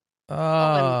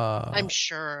 I'm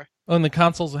sure. Oh, and the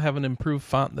consoles will have an improved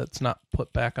font that's not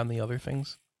put back on the other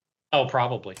things? Oh,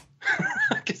 probably.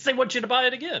 Because they want you to buy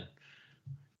it again.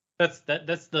 That's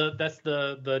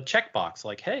the checkbox.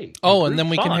 Like, hey. Oh, and then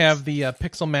we can have the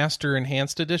Pixel Master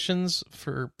Enhanced Editions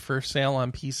for sale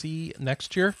on PC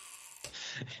next year.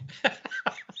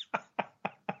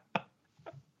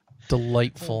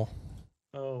 Delightful.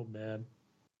 Oh, man.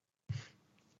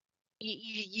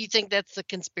 You think that's the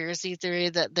conspiracy theory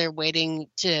that they're waiting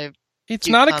to? It's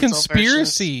not a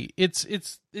conspiracy.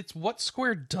 Versions? It's what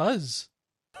Square does.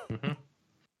 Mm-hmm.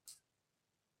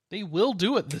 They will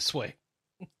do it this way.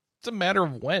 It's a matter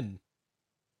of when.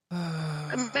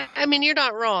 I mean, you're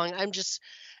not wrong. I'm just,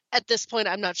 at this point,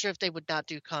 I'm not sure if they would not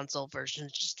do console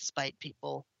versions just to spite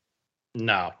people.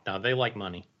 No, they like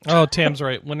money. Oh, Tam's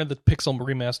right. When are the Pixel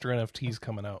Remaster NFTs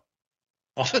coming out?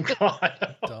 Oh,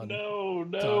 God. Oh, no.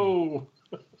 Done. All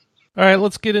right,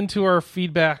 let's get into our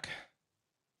feedback.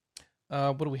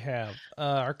 What do we have?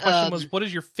 Our question was, what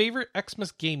is your favorite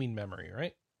Xmas gaming memory,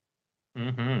 right?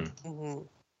 Mm-hmm.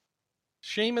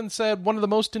 Shaman said, one of the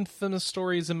most infamous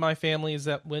stories in my family is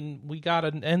that when we got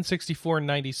an N64 in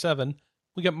 97,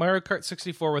 we got Mario Kart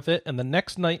 64 with it, and the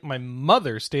next night my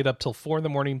mother stayed up till 4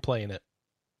 a.m. playing it.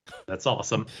 That's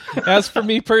awesome. As for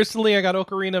me personally, I got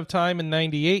Ocarina of Time in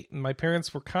 98, and my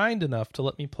parents were kind enough to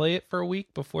let me play it for a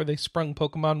week before they sprung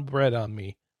Pokemon Bread on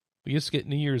me. We used to get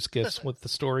New Year's gifts with the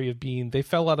story of being they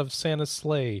fell out of Santa's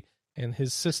sleigh, and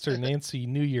his sister Nancy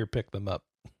New Year picked them up.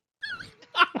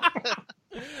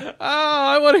 Oh,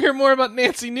 I want to hear more about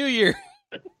Nancy New Year.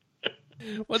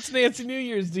 What's Nancy New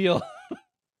Year's deal?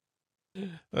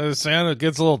 Santa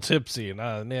gets a little tipsy,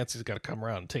 and Nancy's got to come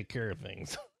around and take care of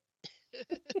things.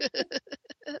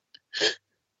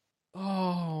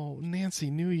 Oh,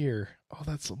 Nancy New Year. Oh,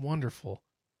 that's wonderful.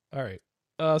 All right.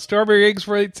 Strawberry Eggs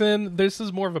writes in, this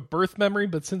is more of a birth memory,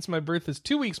 but since my birth is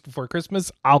 2 weeks before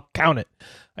Christmas, I'll count it.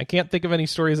 I can't think of any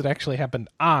stories that actually happened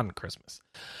on Christmas.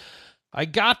 I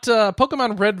got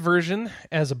Pokemon Red version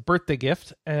as a birthday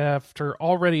gift after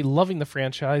already loving the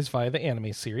franchise via the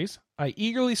anime series. I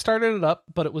eagerly started it up,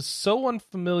 but it was so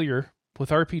unfamiliar with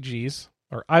RPGs,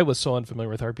 or I was so unfamiliar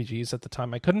with RPGs at the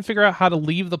time, I couldn't figure out how to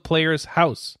leave the player's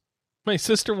house. My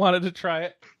sister wanted to try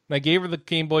it, and I gave her the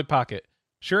Game Boy Pocket.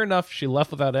 Sure enough, she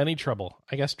left without any trouble.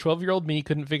 I guess 12-year-old me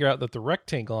couldn't figure out that the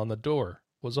rectangle on the door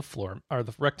was a floor, or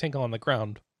the rectangle on the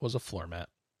ground was a floor mat.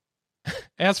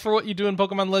 As for what you do in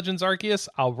Pokemon Legends Arceus,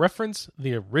 I'll reference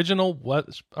the original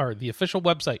the official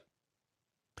website.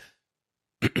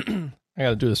 I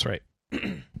gotta do this right.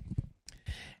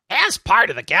 As part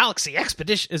of the Galaxy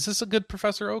Expedition... Is this a good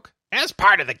Professor Oak? As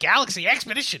part of the Galaxy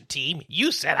Expedition team,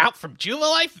 you set out from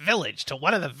Jubilife Village to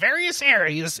one of the various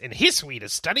areas in Hisui to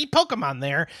study Pokemon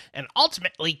there and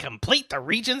ultimately complete the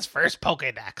region's first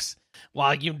Pokédex.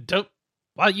 While you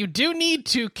do need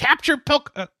to capture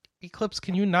Eclipse,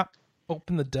 can you not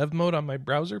open the dev mode on my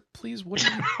browser, please? What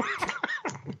are you...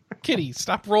 Kitty,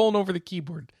 stop rolling over the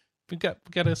keyboard. We got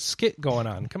a skit going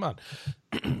on. Come on.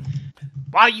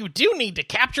 While you do need to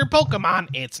capture Pokemon,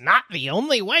 it's not the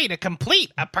only way to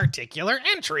complete a particular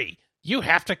entry. You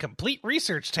have to complete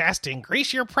research tasks to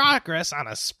increase your progress on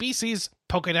a species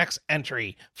Pokedex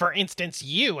entry. For instance,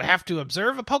 you have to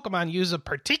observe a Pokemon use a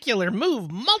particular move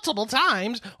multiple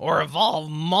times or evolve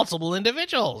multiple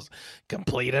individuals.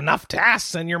 Complete enough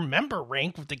tasks and your member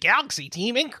rank with the Galaxy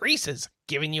team increases,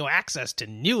 giving you access to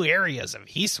new areas of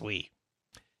Hisui.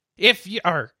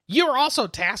 You're also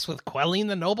tasked with quelling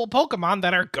the noble Pokemon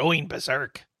that are going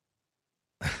berserk.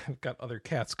 I've got other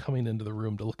cats coming into the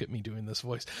room to look at me doing this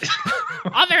voice.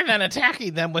 Other than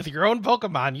attacking them with your own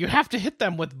Pokemon, you have to hit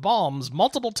them with bombs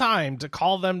multiple times to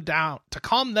calm them down.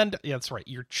 Yeah, that's right.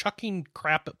 You're chucking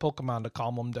crap at Pokemon to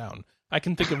calm them down. I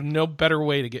can think of no better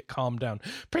way to get calmed down.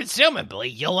 Presumably,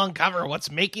 you'll uncover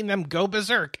what's making them go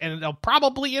berserk, and it'll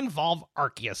probably involve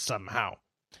Arceus somehow.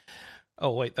 Oh,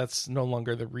 wait, that's no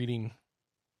longer the reading.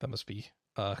 That must be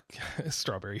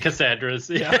Strawberry. Cassandra's.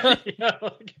 Yeah. Yeah.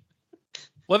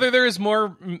 Whether there is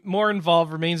more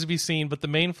involved remains to be seen, but the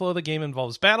main flow of the game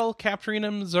involves battle, capturing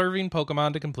and observing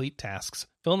Pokemon to complete tasks,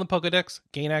 fill in the Pokedex,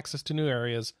 gain access to new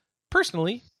areas.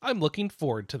 Personally, I'm looking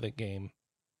forward to the game.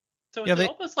 So it's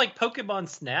almost like Pokemon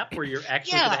Snap, where you're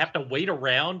actually going to have to wait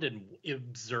around and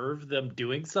observe them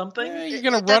doing something? Yeah, you're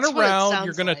going to run around,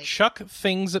 you're going to chuck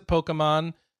things at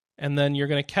Pokemon, and then you're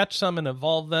going to catch some and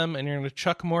evolve them, and you're going to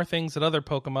chuck more things at other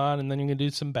Pokemon, and then you're going to do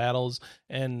some battles,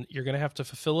 and you're going to have to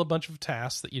fulfill a bunch of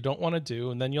tasks that you don't want to do,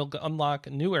 and then you'll unlock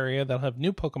a new area that'll have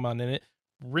new Pokemon in it,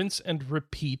 rinse and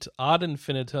repeat ad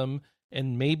infinitum,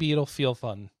 and maybe it'll feel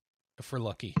fun, if we're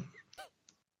lucky.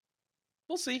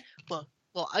 We'll see. Well,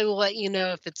 I will let you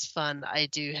know if it's fun. I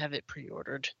do have it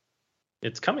pre-ordered.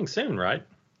 It's coming soon, right?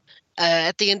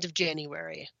 At the end of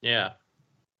January. Yeah.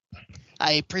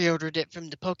 I pre-ordered it from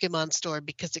the Pokemon store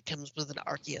because it comes with an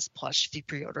Arceus plush if you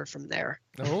pre-order from there.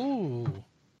 Oh.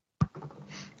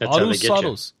 That's how they get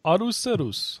you.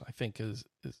 Arucerus, I think is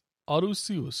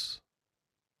Arucius,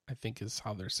 I think is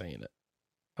how they're saying it.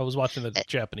 I was watching the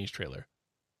Japanese trailer.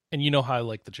 And you know how I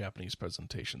like the Japanese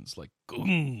presentations, like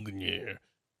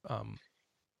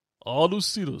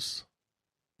Arucerus.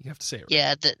 You have to say it right.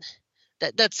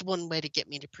 Yeah, that's one way to get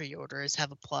me to pre-order is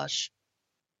have a plush.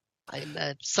 I'm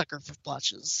a sucker for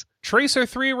plushes.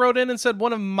 Tracer3 wrote in and said,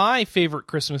 one of my favorite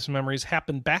Christmas memories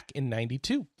happened back in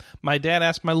 92. My dad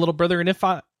asked my little brother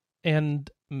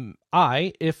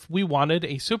if we wanted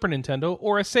a Super Nintendo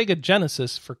or a Sega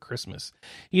Genesis for Christmas.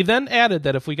 He then added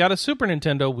that if we got a Super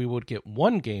Nintendo, we would get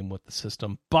one game with the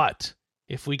system, but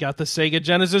if we got the Sega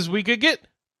Genesis, we could get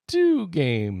 2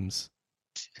 games.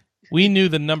 We knew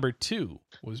the number 2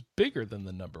 was bigger than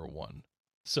the number 1.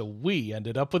 So we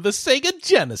ended up with a Sega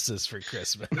Genesis for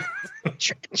Christmas.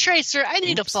 Tracer, I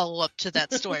need to follow up to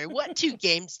that story. What 2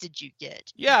 games did you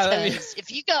get? Yeah, because if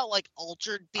you got like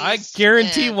Altered Beast, I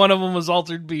guarantee one of them was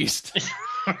Altered Beast.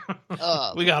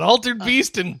 We got Altered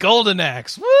Beast and Golden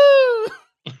Axe. Woo!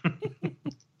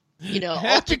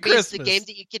 Altered Beast, the game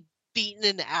that you could beat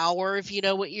in an hour if you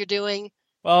know what you're doing.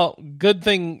 Well, good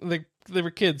thing they were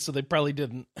kids, so they probably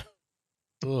didn't.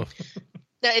 Ugh.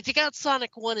 Now, if you got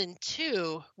Sonic 1 and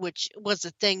 2, which was a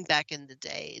thing back in the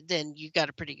day, then you got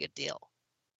a pretty good deal.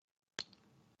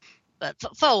 But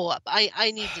follow up. I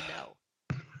need to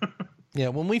know. Yeah,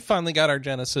 when we finally got our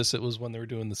Genesis, it was when they were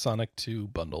doing the Sonic 2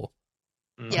 bundle.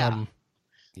 Yeah.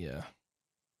 Yeah.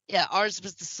 Yeah, ours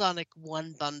was the Sonic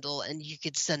 1 bundle, and you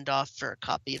could send off for a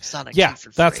copy of Sonic 2 for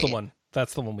free. That's the one.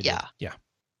 That's the one we did. Yeah.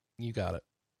 You got it.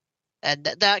 And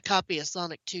that copy of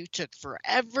Sonic 2 took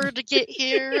forever to get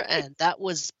here, and that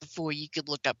was before you could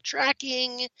look up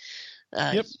tracking.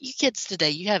 Yep. You kids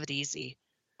today, you have it easy.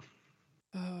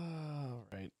 All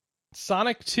right.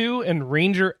 Sonic 2 and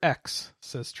Ranger X,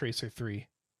 says Tracer3.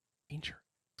 Ranger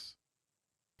X.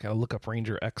 Gotta look up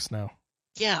Ranger X now.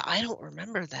 Yeah, I don't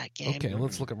remember that game. Okay,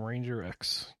 let's look up Ranger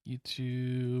X.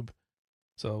 YouTube.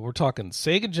 So we're talking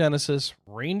Sega Genesis,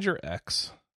 Ranger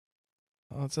X.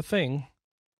 Oh, it's a thing.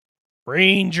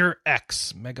 Ranger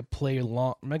X, Mega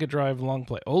Drive Long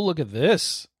Play. Oh, look at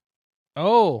this.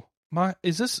 Oh,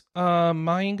 is this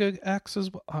Manga X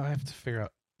as well? I have to figure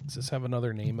out. Does this have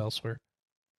another name elsewhere?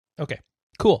 Okay,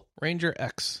 cool. Ranger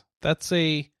X. That's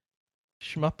a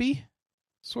shmuppy,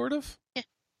 sort of? Yeah.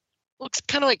 Looks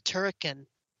kind of like Turrican.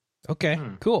 Okay,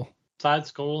 cool.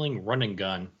 Side-scrolling running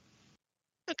gun.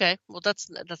 Okay, well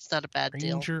that's not a bad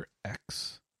deal. Ranger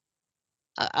X.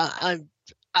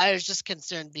 I was just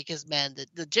concerned because, man,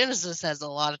 the Genesis has a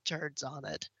lot of turds on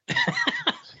it.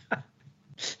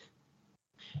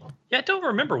 Yeah, I don't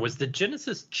remember. Was the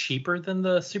Genesis cheaper than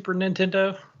the Super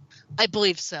Nintendo? I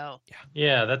believe so.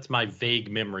 Yeah, that's my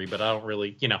vague memory, but I don't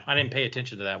really, I didn't pay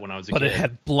attention to that when I was a But kid. it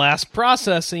had blast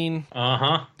processing.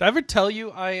 Uh-huh. Did I ever tell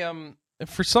you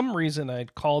for some reason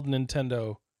I'd called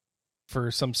Nintendo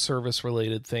for some service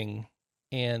related thing,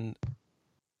 and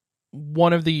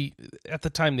at the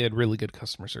time they had really good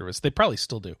customer service. They probably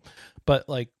still do. But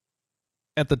like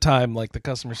at the time, like the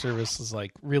customer service was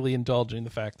like really indulging the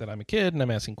fact that I'm a kid and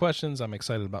I'm asking questions, I'm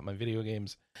excited about my video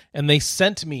games. And they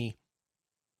sent me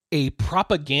a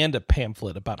propaganda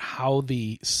pamphlet about how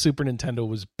the Super Nintendo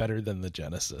was better than the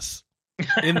Genesis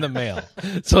in the mail.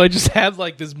 So I just had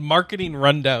like this marketing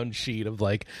rundown sheet of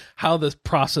like how the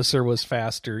processor was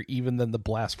faster even than the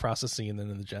blast processing than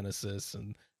in the Genesis,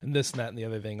 and this and that and the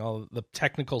other thing, all the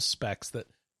technical specs that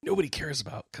nobody cares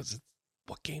about because it's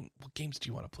what games do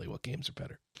you want to play? What games are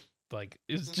better? Like,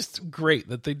 it's just great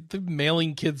that they're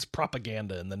mailing kids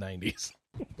propaganda in the 90s.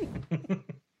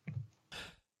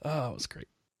 Oh, it was great.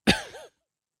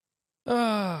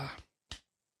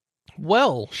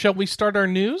 Well, shall we start our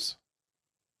news?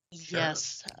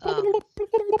 Yes.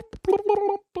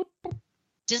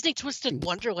 Disney Twisted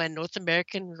Wonderland North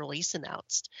American release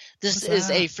announced. This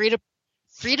is a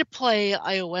free-to-play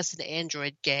iOS and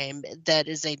Android game that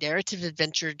is a narrative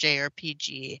adventure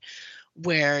JRPG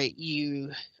where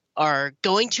you are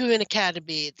going to an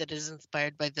academy that is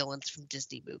inspired by villains from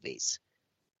Disney movies.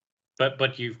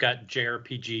 But you've got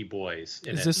JRPG boys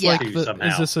in Is it this too, like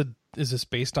somehow. is this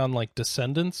based on like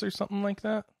Descendants or something like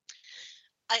that?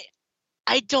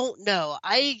 I don't know.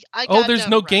 I Oh, there's down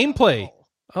no a rabbit gameplay. hole.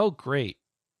 Oh, great.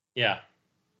 Yeah.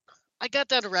 I got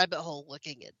down a rabbit hole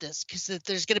looking at this because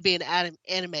there's going to be an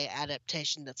anime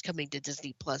adaptation that's coming to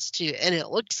Disney Plus too, and it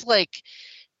looks like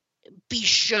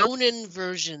Bishonen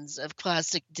versions of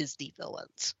classic Disney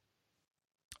villains.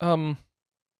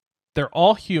 They're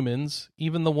all humans,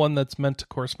 even the one that's meant to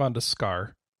correspond to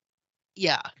Scar.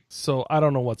 Yeah. So I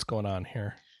don't know what's going on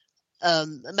here.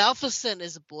 Maleficent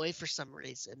is a boy for some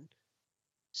reason.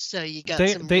 So you got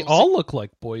they all look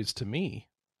like boys to me,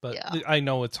 but Yeah. I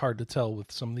know it's hard to tell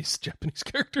with some of these Japanese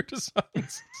character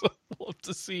designs. So we'll have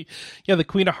to see. Yeah, the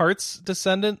Queen of Hearts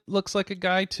descendant looks like a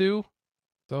guy too.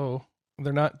 So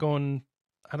they're not going.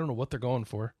 I don't know what they're going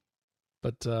for,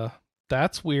 but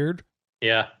that's weird.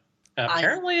 Yeah.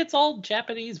 Apparently, it's all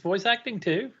Japanese voice acting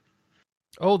too.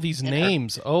 Oh, these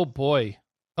names. Oh boy.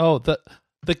 Oh,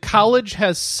 the college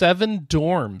has 7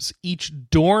 dorms. Each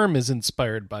dorm is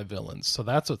inspired by villains. So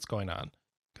that's what's going on.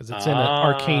 Because it's in an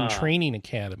arcane training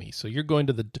academy. So you're going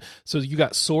to so you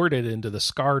got sorted into the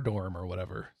Scar dorm or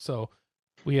whatever. So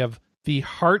we have the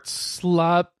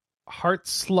Heartslabial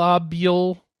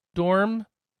dorm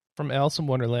from Alice in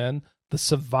Wonderland, the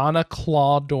Savannah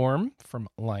Claw dorm from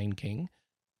Lion King,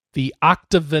 the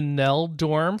Octavanel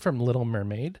dorm from Little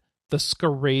Mermaid, the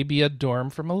Scarabia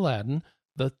dorm from Aladdin,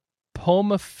 the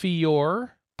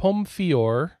Pomefiore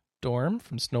dorm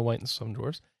from Snow White and Seven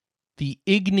Dwarfs, the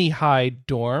Ignihide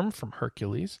dorm from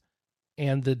Hercules,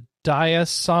 and the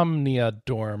Diasomnia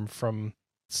dorm from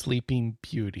Sleeping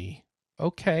Beauty.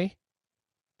 Okay.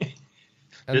 And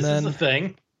this is a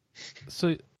thing.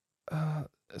 So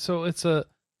it's a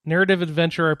narrative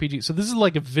adventure RPG. So this is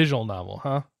like a visual novel,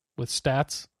 huh? With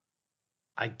stats.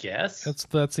 I guess.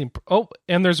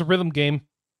 And there's a rhythm game.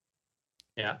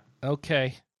 Yeah.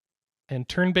 Okay. And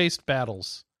turn-based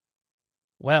battles.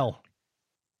 Well,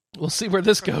 we'll see where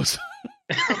this goes.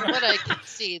 From what I can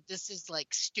see, this is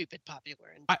like stupid popular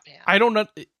in Japan. I don't know.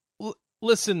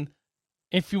 Listen,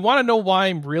 if you want to know why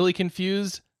I'm really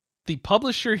confused, the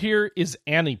publisher here is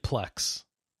Aniplex.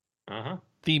 Uh-huh.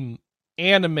 The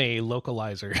anime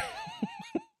localizer.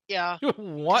 Yeah.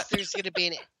 What? There's going to be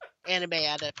an anime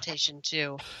adaptation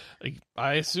too.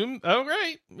 I assume. Oh,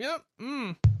 right. Yep.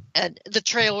 Yeah. And the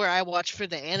trailer I watched for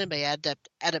the anime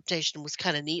adaptation was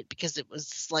kind of neat because it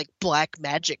was like Black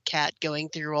Magic Cat going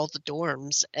through all the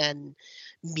dorms and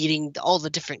meeting all the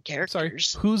different characters.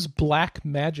 Sorry, who's Black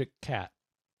Magic Cat?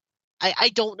 I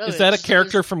don't know. Is that a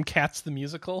character from Cats the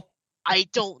Musical? I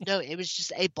don't know. It was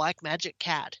just a Black Magic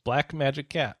Cat. Black Magic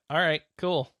Cat. All right,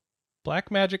 cool.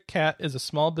 Black Magic Cat is a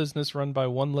small business run by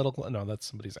one little... No, that's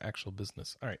somebody's actual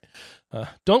business. All right.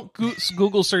 Don't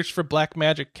Google search for Black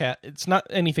Magic Cat. It's not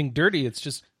anything dirty. It's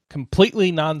just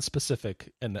completely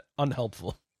non-specific and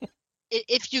unhelpful.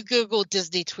 If you Google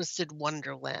Disney Twisted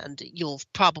Wonderland, you'll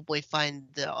probably find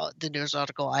the news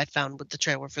article I found with the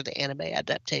trailer for the anime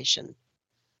adaptation.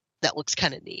 That looks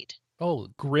kind of neat. Oh,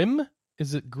 Grimm?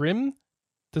 Is it Grimm?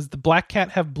 Does the black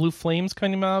cat have blue flames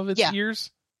coming out of its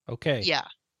ears? Okay. Yeah.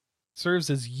 Serves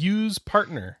as Yu's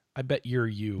partner. I bet you're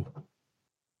Yu.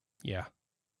 Yeah.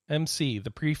 MC,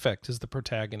 the prefect, is the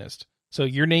protagonist. So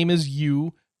your name is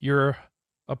Yu. You're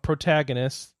a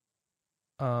protagonist.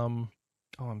 Oh,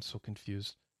 I'm so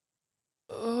confused.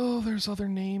 Oh, there's other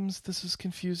names. This is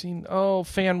confusing. Oh,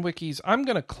 fan wikis. I'm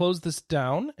going to close this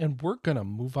down, and we're going to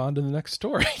move on to the next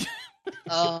story.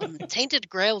 Tainted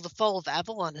Grail: The Fall of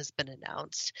Avalon has been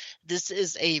announced. This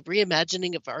is a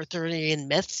reimagining of Arthurian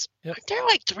myths. Yep. Aren't there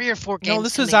like 3 or 4 games? No,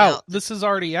 this is out. out. This is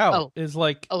already out. Oh. Is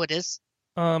like. Oh, it is.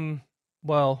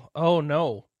 Well. Oh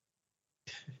no.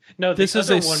 No, this is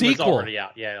a sequel. Was already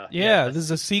out. Yeah. This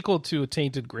is a sequel to a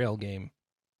Tainted Grail game.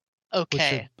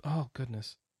 Okay. Oh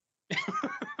goodness.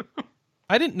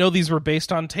 I didn't know these were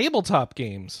based on tabletop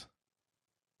games.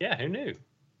 Yeah, who knew?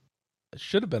 It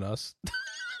should have been us.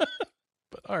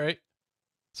 But all right.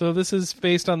 So this is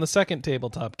based on the second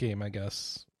tabletop game, I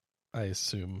guess. I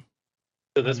assume.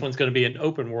 So this one's going to be an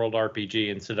open world RPG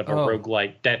instead of a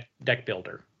roguelike deck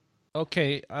builder.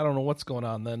 Okay, I don't know what's going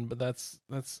on then, but that's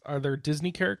are there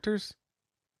Disney characters?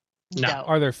 No.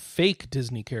 Are there fake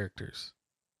Disney characters?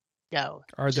 No.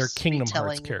 Are there Kingdom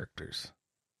Hearts characters?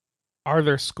 Are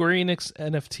there Square Enix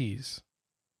NFTs?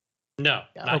 No,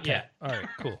 not yet. All right,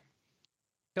 cool.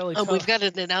 Kelly, we've got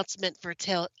an announcement for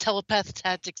Telepath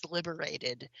Tactics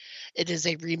Liberated. It is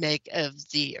a remake of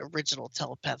the original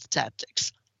Telepath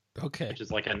Tactics. Okay. Which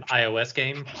is like an iOS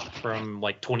game from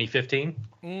like 2015.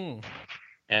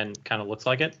 And kind of looks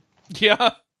like it.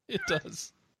 Yeah, it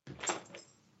does.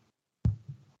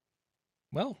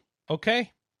 Well,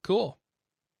 okay, cool.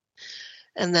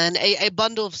 And then a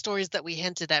bundle of stories that we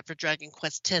hinted at for Dragon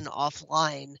Quest X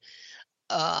offline.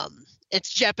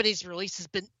 Its Japanese release has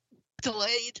been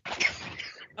delayed.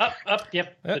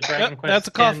 Yep. The Dragon Quest. That's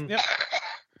a cough. Yep.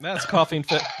 That's a coughing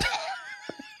fit.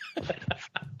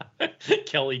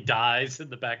 Kelly dies in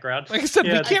the background. Like I said,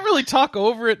 we can't really talk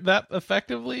over it that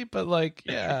effectively, but like,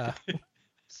 yeah.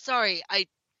 Sorry, I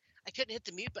couldn't hit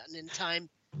the mute button in time.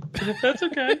 That's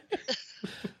okay.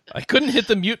 I couldn't hit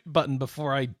the mute button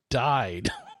before I died.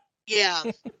 Yeah,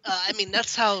 I mean,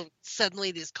 that's how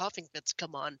suddenly these coughing fits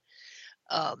come on.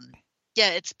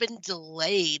 Yeah, it's been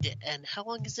delayed. And how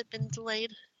long has it been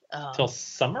delayed? Till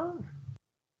summer?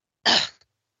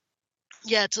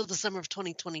 Yeah, till the summer of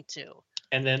 2022.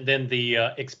 And then the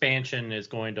expansion is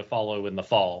going to follow in the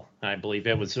fall. I believe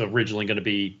it was originally going to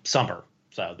be summer,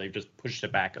 so they just pushed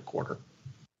it back a quarter.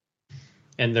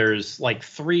 And there's like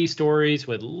 3 stories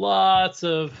with lots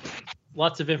of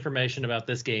information about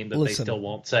this game that they still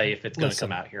won't say if it's going to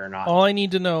come out here or not. All I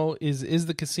need to know is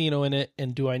the casino in it,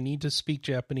 and do I need to speak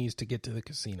Japanese to get to the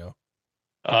casino?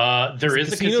 There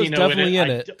is a casino definitely in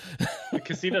it. The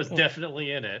casino's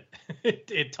definitely in it.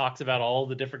 It talks about all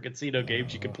the different casino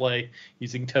games you can play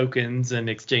using tokens and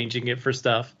exchanging it for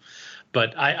stuff.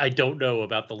 But I don't know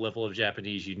about the level of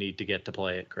Japanese you need to get to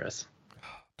play it, Chris.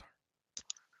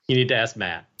 You need to ask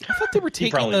Matt. I thought they were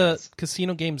taking the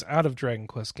casino games out of Dragon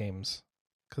Quest games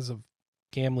because of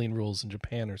gambling rules in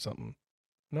Japan or something.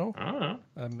 No? I don't know.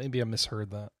 Maybe I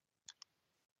misheard that.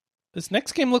 This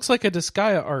next game looks like a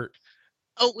Disgaea art.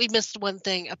 Oh, we missed one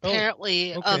thing.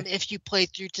 Apparently, if you play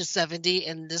through to 70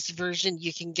 in this version,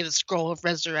 you can get a Scroll of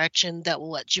Resurrection that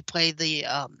will let you play the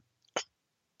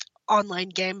online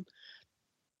game.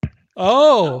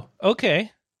 Oh, okay.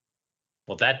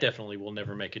 Well, that definitely will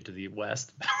never make it to the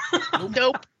West.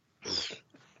 Nope.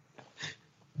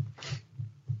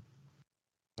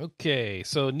 Okay,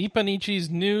 so Nipponichi's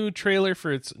new trailer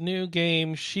for its new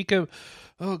game, Shikabane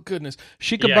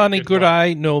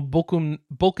Gurai no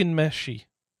Bokenmeshi,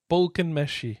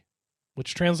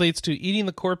 which translates to eating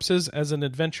the corpses as an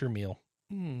adventure meal.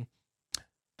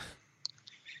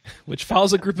 Which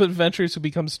follows a group of adventurers who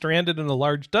become stranded in a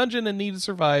large dungeon and need to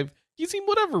survive using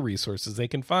whatever resources they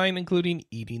can find, including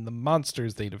eating the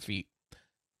monsters they defeat.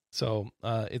 So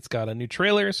it's got a new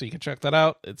trailer, so you can check that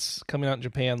out. It's coming out in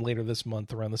Japan later this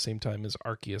month, around the same time as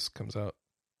Arceus comes out.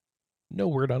 No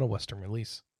word on a Western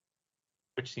release.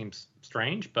 Which seems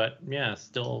strange, but yeah,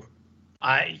 still...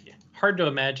 hard to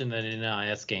imagine that an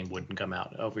NIS game wouldn't come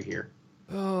out over here.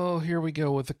 Oh, here we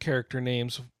go with the character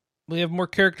names. We have more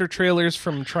character trailers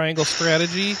from Triangle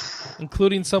Strategy,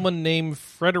 including someone named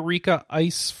Frederica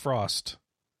Icefrost.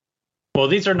 Well,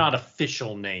 these are not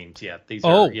official names yet. These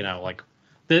are, like...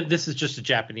 This is just a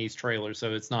Japanese trailer,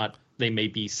 so it's not... They may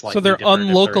be slightly different. So they're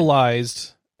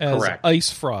unlocalized as correct.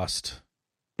 Icefrost.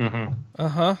 Mm-hmm.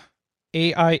 Uh-huh.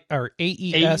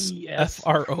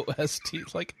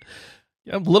 AESFROST. Like,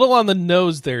 I'm a little on the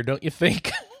nose there, don't you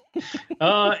think?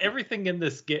 Everything in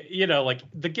this game, like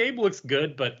the game looks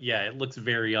good, but yeah, it looks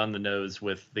very on the nose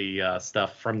with the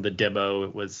stuff from the demo.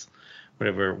 It was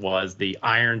whatever it was, the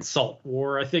Iron Salt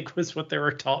War, I think was what they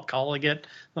were calling it.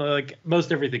 Like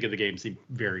most everything in the game seemed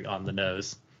very on the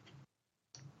nose.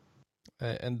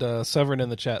 And Severin in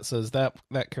the chat says that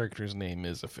character's name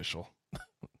is official.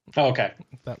 Oh, okay.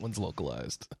 That one's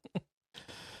localized.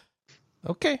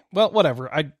 Okay, well,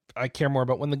 whatever. I care more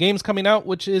about when the game's coming out,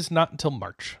 which is not until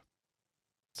March.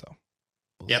 So,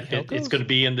 yep, it's going to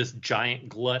be in this giant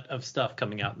glut of stuff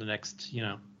coming out in the next,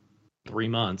 3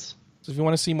 months. So if you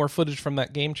want to see more footage from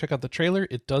that game, check out the trailer.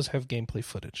 It does have gameplay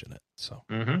footage in it. So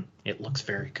it looks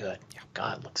very good. Yeah.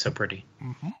 God, it looks so pretty.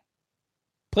 Mm-hmm.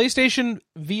 PlayStation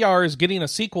VR is getting a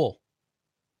sequel.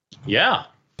 Yeah.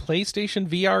 PlayStation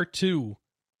VR 2.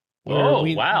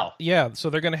 Oh, wow. Yeah,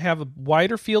 so they're going to have a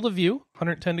wider field of view,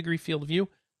 110-degree field of view,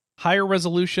 higher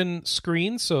resolution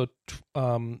screen, so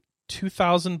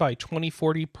 2000 by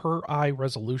 2040 per eye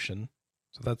resolution.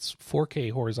 So that's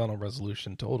 4K horizontal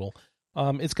resolution total.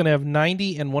 It's going to have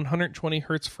 90 and 120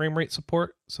 hertz frame rate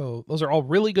support. So those are all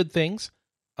really good things.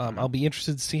 I'll be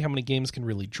interested to see how many games can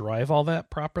really drive all that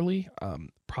properly.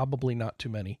 Probably not too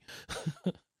many.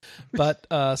 But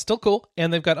still cool.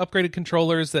 And they've got upgraded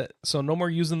controllers so no more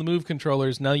using the Move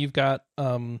controllers. Now you've got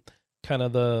kind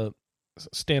of the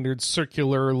standard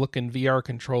circular looking VR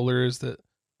controllers that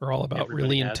are all about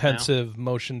really intensive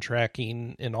motion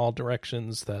tracking in all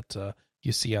directions that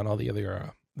you see on all the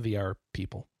other VR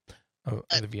people.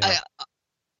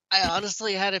 I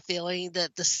honestly had a feeling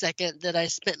that the second that I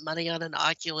spent money on an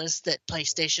Oculus that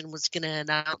PlayStation was going to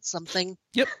announce something.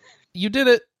 Yep. You did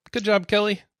it. Good job,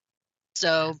 Kelly.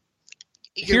 So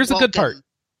here's the good part.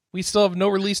 We still have no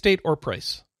release date or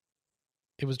price.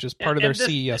 It was just part of their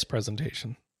CES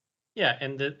presentation. Yeah,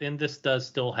 and this does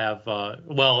still have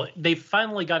they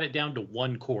finally got it down to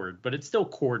one cord, but it's still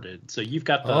corded. So you've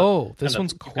got the this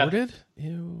one's corded?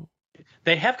 Ew.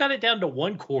 They have got it down to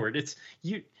one cord.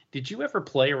 Did you ever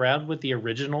play around with the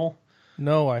original?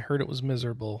 No, I heard it was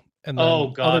miserable. And then oh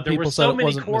god, there were so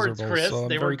many cords, Chris. So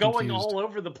they were going confused. all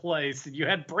over the place, and you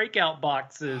had breakout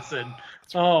boxes, and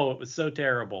it was so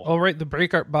terrible. Oh right, the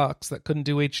breakout box that couldn't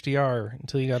do HDR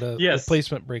until you got a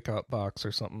replacement breakout box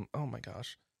or something. Oh my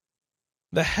gosh.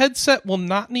 The headset will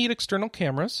not need external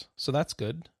cameras, so that's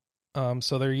good.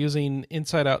 So they're using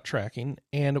inside-out tracking,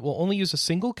 and it will only use a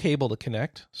single cable to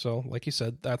connect. So, like you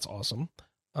said, that's awesome.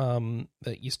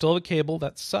 That you still have a cable,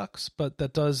 that sucks, but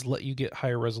that does let you get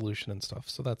higher resolution and stuff,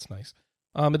 so that's nice.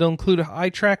 It'll include eye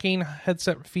tracking,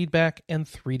 headset feedback, and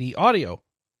 3D audio.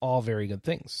 All very good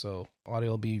things. So audio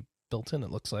will be built in,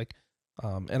 it looks like.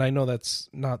 And I know that's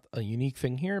not a unique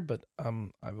thing here, but I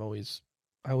always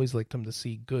liked them to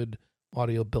see good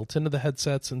audio built into the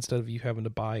headsets instead of you having to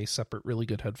buy separate really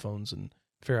good headphones and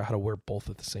figure out how to wear both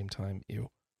at the same time.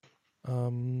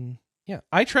 Yeah,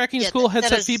 eye tracking is cool.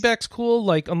 Headset feedback's cool.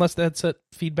 Like, unless the headset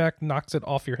feedback knocks it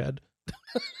off your head.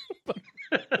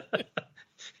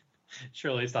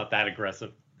 Surely it's not that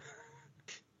aggressive.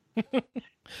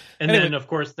 And then, of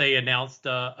course, they announced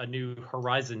a new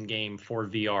Horizon game for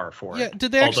VR for it. Yeah,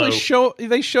 did they actually show?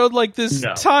 They showed like this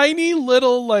tiny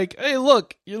little hey,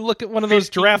 look! You look at one of those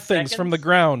giraffe things from the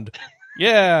ground.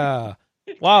 Yeah.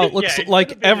 Wow, it looks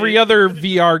like every other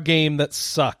VR game that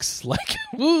sucks. Like,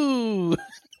 woo!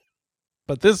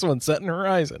 But this one's set in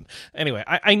Horizon. Anyway,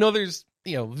 I know there's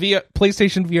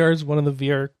PlayStation VR is one of the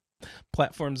VR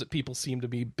platforms that people seem to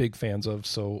be big fans of.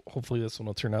 So hopefully this one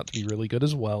will turn out to be really good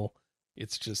as well.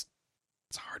 It's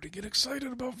hard to get excited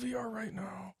about VR right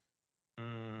now.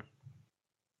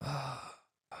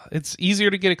 It's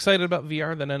easier to get excited about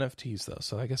VR than NFTs, though.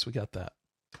 So I guess we got that.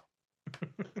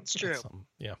 It's true.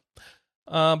 Yeah.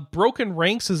 Broken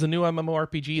Ranks is a new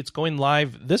MMORPG. It's going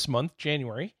live this month,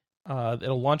 January.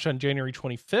 It'll launch on January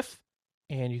 25th,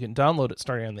 and you can download it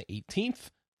starting on the 18th.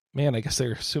 Man, I guess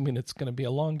they're assuming it's going to be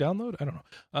a long download. I don't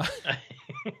know.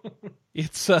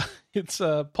 It's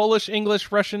Polish, English,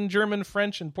 Russian, German,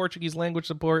 French, and Portuguese language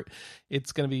support.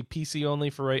 It's going to be PC only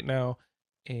for right now,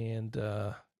 and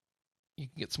you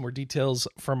can get some more details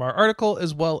from our article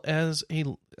as well as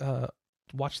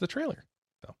watch the trailer.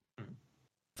 So,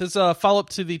 this is a follow-up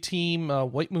to the team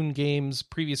White Moon Games'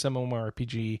 previous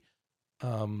MMORPG,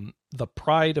 The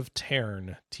Pride of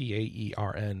Taern,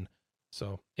 Taern.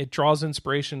 So it draws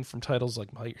inspiration from titles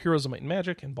like Heroes of Might and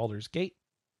Magic and Baldur's Gate.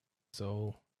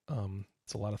 So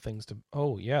it's a lot of things to...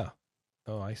 Oh, yeah.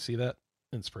 Oh, I see that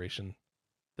inspiration.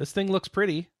 This thing looks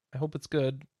pretty. I hope it's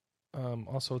good.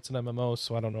 Also, it's an MMO,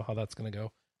 so I don't know how that's going to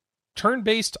go.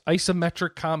 Turn-based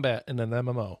isometric combat in an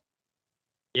MMO.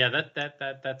 Yeah,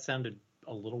 that sounded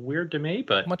a little weird to me,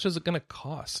 but... How much is it going to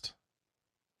cost?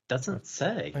 Doesn't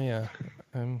say. Yeah.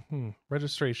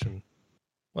 Registration.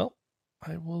 Well,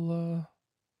 I will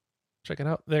check it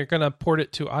out. They're going to port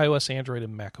it to iOS, Android,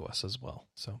 and macOS as well.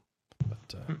 So,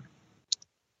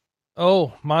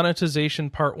 monetization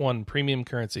part 1, premium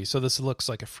currency. So this looks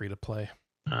like a free-to-play.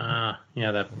 Yeah,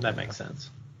 that makes sense.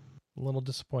 A little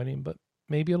disappointing, but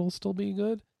maybe it'll still be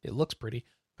good. It looks pretty.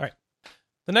 All right.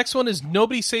 The next one is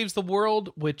Nobody Saves the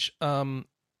World, which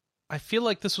I feel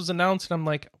like this was announced, and I'm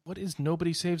like, what is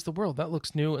Nobody Saves the World? That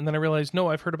looks new. And then I realized, no,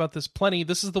 I've heard about this plenty.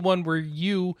 This is the one where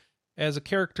you, as a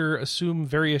character, assume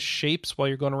various shapes while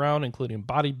you're going around, including a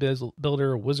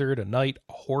bodybuilder, a wizard, a knight,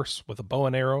 a horse with a bow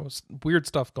and arrows. Weird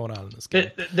stuff going on in this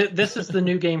game. This is the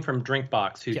new game from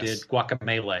Drinkbox, who did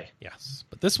Guacamelee. Yes,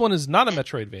 but this one is not a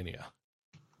Metroidvania.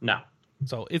 No.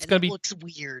 So it's going to be... It looks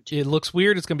weird. It looks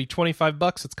weird. It's going to be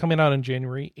 $25. It's coming out on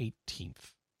January 18th.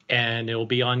 And it will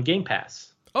be on Game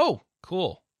Pass. Oh,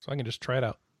 cool. So I can just try it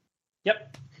out.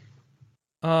 Yep.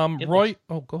 Roy...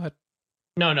 Oh, go ahead.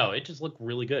 No, it just looked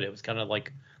really good. It was kind of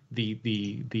like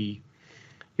it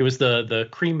was the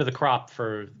cream of the crop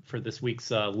for this week's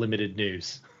limited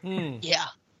news. Yeah.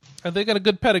 They got a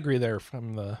good pedigree there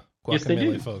from the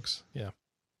Guacamelee folks. Yeah.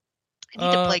 I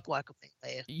need to play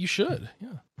Guacamelee. You should.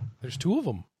 Yeah. There's 2 of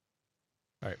them.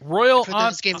 All right.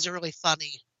 Those games are really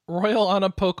funny. Royal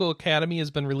Anapoko Academy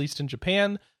has been released in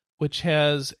Japan, which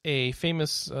has a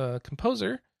famous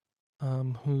composer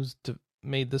who's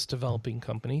made this developing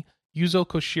company. Yuzo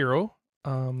Koshiro.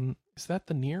 Is that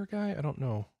the Nier guy? I don't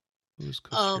know. Who's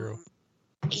Koshiro?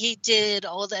 He did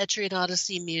all the Etrian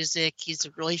Odyssey music. He's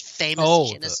a really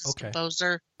famous Genesis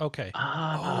composer. Okay.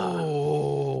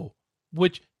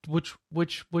 Which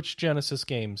Genesis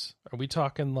games? Are we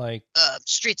talking like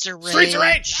Streets of Rage? Streets of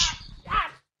Rage.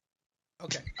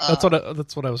 Okay.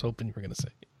 That's what I was hoping you were going to say.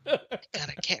 God,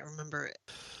 I can't remember it.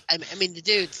 I mean, the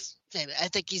dude's famous. I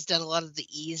think he's done a lot of the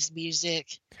Ys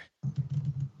music.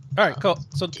 All right, cool.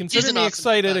 So consider me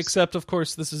excited, except, of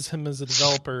course, this is him as a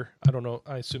developer. I don't know.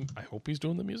 I hope he's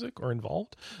doing the music or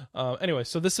involved. Anyway,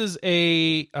 so this is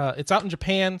it's out in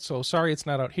Japan, so sorry it's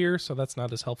not out here, so that's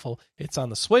not as helpful. It's on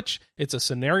the Switch. It's a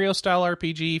scenario-style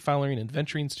RPG following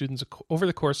adventuring students over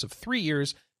the course of 3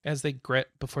 years as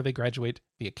before they graduate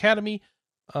the academy.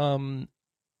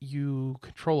 You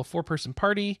control a 4-person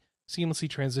party, seamlessly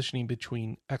transitioning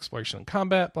between exploration and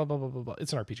combat, blah, blah, blah, blah, blah.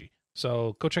 It's an RPG.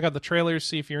 So go check out the trailers,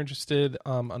 see if you're interested.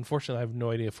 Unfortunately, I have no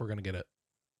idea if we're going to get it.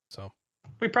 So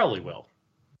we probably will.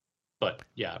 But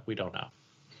yeah, we don't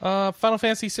know. Final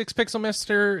Fantasy VI Pixel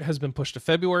Master has been pushed to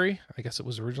February. I guess it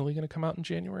was originally going to come out in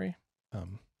January.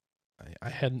 I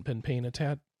hadn't been paying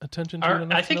attention to it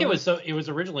enough. I think it was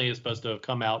originally supposed to have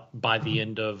come out by the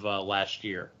end of last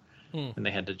year. And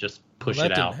they had to just push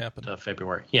it out to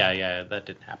February. Yeah, that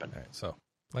didn't happen. All right, so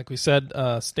like we said,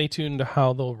 stay tuned to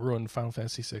how they'll ruin Final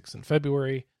Fantasy VI in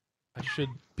February. I should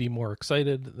be more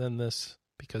excited than this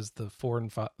because the 4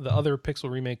 and 5, the other Pixel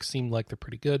remakes seem like they're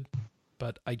pretty good,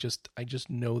 but I just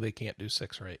know they can't do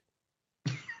 6 right.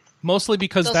 Mostly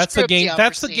because that's the game.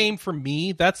 That's the game for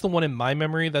me. That's the one in my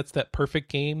memory. That's that perfect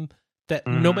game that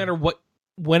no matter what,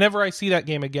 whenever I see that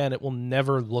game again, it will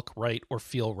never look right or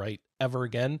feel right ever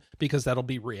again because that'll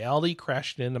be reality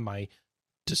crashed into my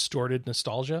distorted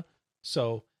nostalgia.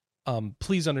 So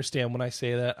please understand when I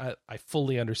say that, I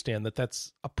fully understand that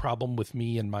that's a problem with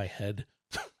me in my head.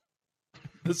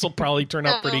 This will probably turn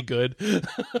out pretty good.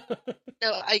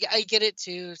 No, I get it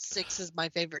too. 6 is my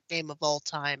favorite game of all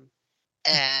time.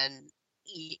 And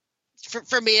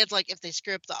for me, it's like if they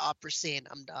screw up the opera scene,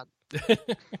 I'm done.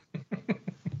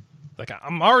 Like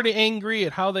I'm already angry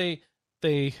at how they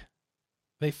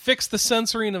fixed the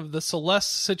censoring of the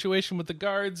Celeste situation with the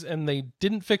guards, and they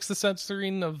didn't fix the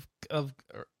censoring of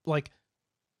like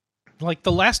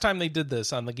the last time they did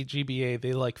this on the GBA,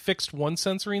 they like fixed one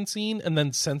censoring scene and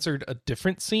then censored a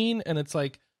different scene, and it's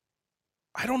like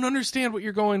I don't understand what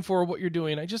you're going for, or what you're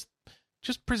doing. I just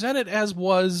present it as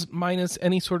was, minus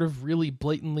any sort of really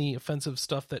blatantly offensive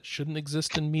stuff that shouldn't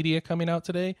exist in media coming out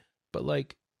today. But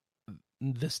like,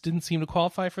 this didn't seem to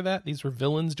qualify for that. These were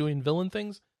villains doing villain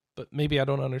things, but maybe I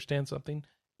don't understand something,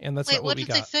 and that's not what we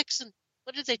got. What did they fix and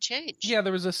what did they change? Yeah,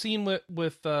 there was a scene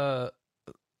with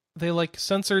they like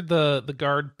censored the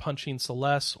guard punching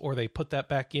Celeste, or they put that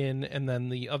back in, and then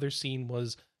the other scene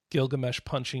was Gilgamesh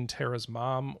punching Terra's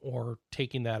mom or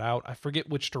taking that out. I forget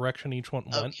which direction each one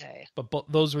went. Okay.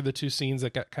 But those were the two scenes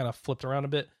that got kind of flipped around a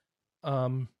bit.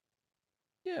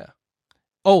 Yeah.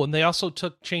 Oh, and they also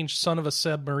changed Son of a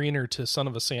Submariner to Son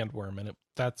of a Sandworm, and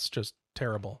that's just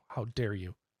terrible. How dare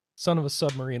you? Son of a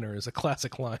Submariner is a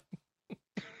classic line.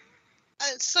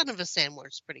 Son of a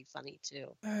Sandworm's pretty funny, too.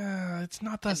 It's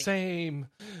not the same.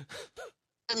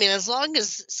 I mean, as long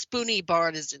as Spoony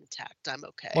Bard is intact, I'm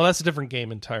okay. Well, that's a different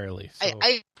game entirely. So.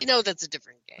 I know that's a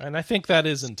different game. And I think that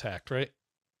is intact, right?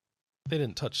 They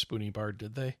didn't touch Spoony Bard,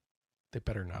 did they? They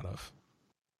better not have.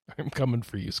 I'm coming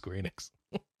for you, Square Enix.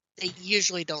 They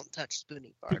usually don't touch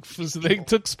Spoony Bard. So they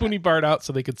took Spoony Bard out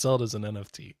so they could sell it as an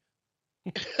NFT.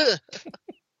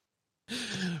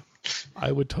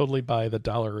 I would totally buy the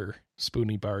 $1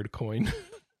 Spoony Bard coin.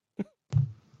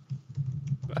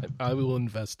 I will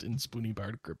invest in Spoony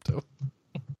Bard crypto.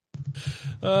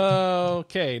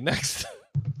 Okay, next.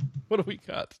 What do we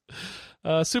got?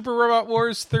 Super Robot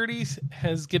Wars 30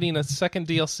 has getting a second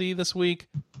DLC this week,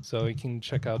 so you can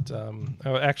check out.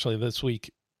 Actually, this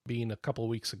week being a couple of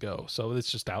weeks ago, so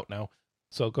it's just out now.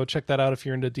 So go check that out if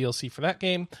you're into DLC for that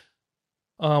game.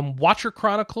 Watcher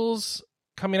Chronicles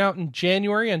coming out in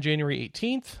January, on January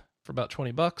 18th for about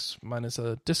 $20 minus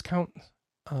a discount.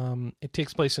 It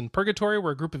takes place in Purgatory,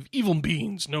 where a group of evil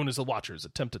beings known as the Watchers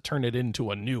attempt to turn it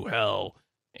into a new hell,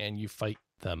 and you fight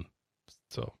them.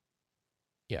 So,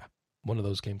 yeah, one of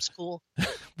those games. Cool.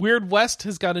 Weird West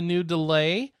has got a new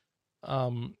delay.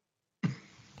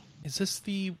 Is this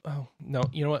the... Oh, no,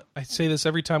 you know what? I say this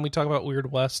every time we talk about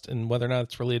Weird West and whether or not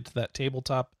it's related to that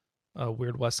tabletop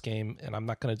Weird West game, and I'm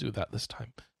not going to do that this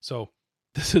time. So,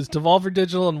 this is Devolver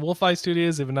Digital and Wolf-Eye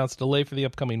Studios. They've announced a delay for the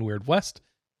upcoming Weird West.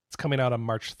 It's coming out on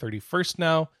March 31st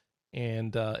now,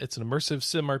 and it's an immersive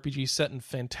sim RPG set in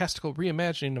fantastical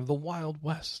reimagining of the Wild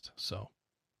West. So,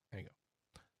 there you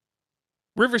go.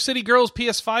 River City Girls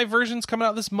PS5 version's coming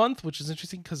out this month, which is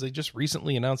interesting because they just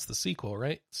recently announced the sequel,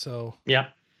 right? So, yeah.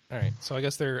 All right, so I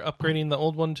guess they're upgrading the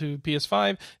old one to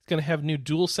PS5. It's going to have new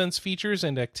DualSense features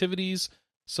and activities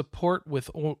support, with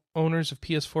owners of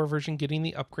PS4 version getting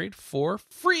the upgrade for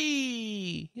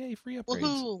free. Yay, free upgrades.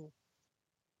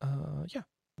 Woohoo! Yeah.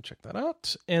 Check that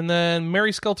out. And then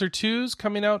Mary Skelter 2's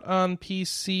coming out on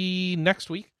PC next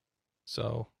week.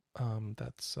 So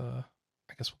that's I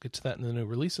guess we'll get to that in the new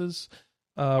releases.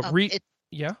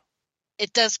 Yeah.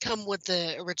 It does come with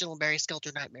the original Mary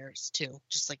Skelter Nightmares too,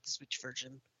 just like the Switch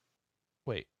version.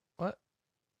 Wait, what?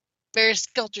 Mary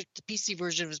Skelter, the PC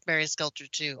version of Mary Skelter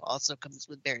 2 also comes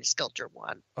with Mary Skelter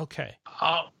 1. Okay.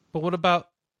 Oh. But what about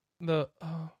the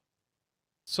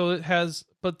so it has,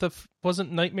 but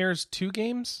wasn't Nightmares 2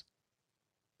 games?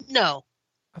 No.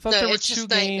 I thought there were it's 2 just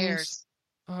games. Nightmares.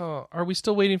 Oh, are we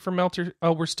still waiting for Melter?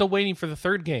 Oh, we're still waiting for the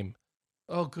third game.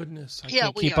 Oh, goodness. I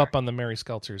can't keep up on the Mary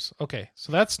Skelters. Okay,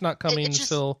 so that's not coming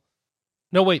until...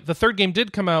 No, wait, the third game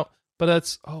did come out, but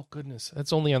that's... Oh, goodness.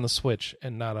 That's only on the Switch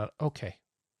and not on... Okay.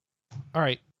 All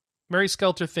right. Mary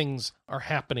Skelter things are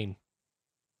happening.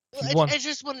 I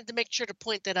just wanted to make sure to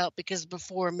point that out because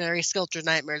before Mary Skelter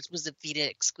Nightmares was a Vita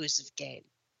exclusive game.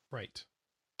 Right.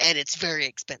 And it's very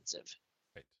expensive.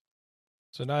 Right.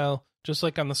 So now, just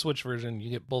like on the Switch version, you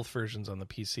get both versions on the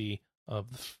PC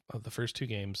of the first 2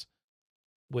 games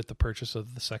with the purchase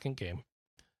of the second game.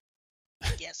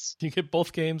 Yes. You get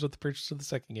both games with the purchase of the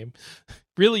second game.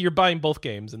 Really, you're buying both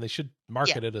games, and they should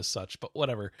market it as such, but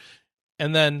whatever.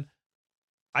 And then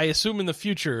I assume in the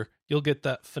future you'll get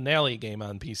that finale game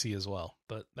on PC as well,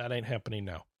 but that ain't happening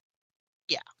now.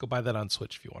 Yeah. Go buy that on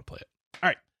Switch if you want to play it. All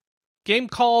right. Game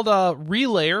called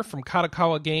Relayer from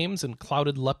Kadokawa Games and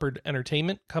Clouded Leopard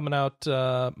Entertainment, coming out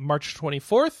March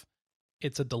 24th.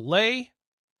 It's a delay,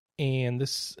 and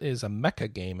this is a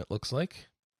mecha game, it looks like.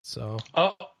 So.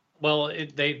 Oh, well,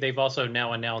 they've also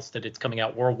now announced that it's coming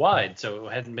out worldwide, so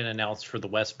it hadn't been announced for the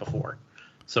West before.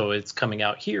 So it's coming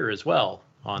out here as well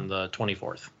on the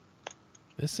 24th.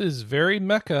 This is very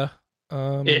mecha.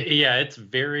 It's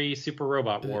very Super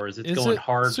Robot Wars. It's going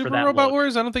hard Super for that Super Robot look.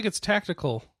 Wars? I don't think it's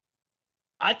tactical.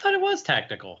 I thought it was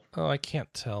tactical. Oh, I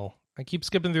can't tell. I keep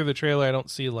skipping through the trailer. I don't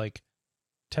see, like,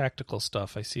 tactical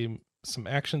stuff. I see some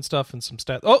action stuff and some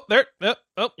stats. Oh, there. Yep.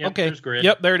 Oh, yep, okay. There's grid.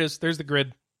 Yep, there it is. There's the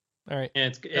grid. All right.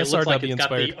 And it looks like it's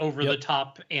got inspired. the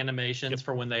over-the-top animations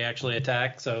for when they actually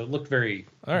attack. So it looked very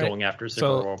going after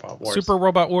Super Robot Wars. Super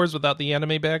Robot Wars without the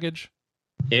anime baggage?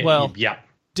 Yeah.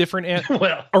 Different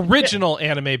original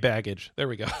anime baggage. There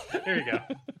we go. There you go.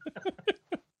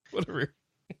 Whatever.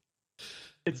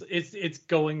 It's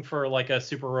going for like a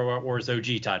Super Robot Wars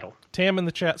OG title. Tam in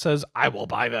the chat says, I will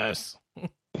buy this.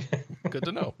 Good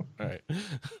to know. All right.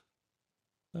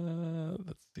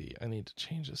 Let's see. I need to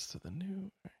change this to the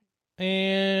new.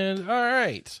 And all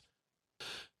right.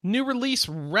 New release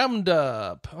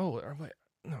roundup. Oh,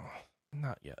 no,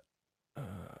 not yet.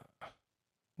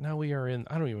 Now we are in,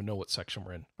 I don't even know what section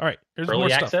we're in. All right. Here's early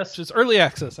more access? stuff. Just early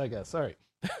access, I guess. All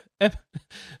right.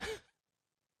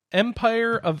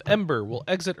 Empire of Ember will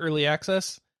exit early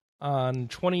access on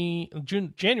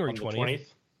January 20th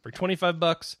for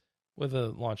 $25 with a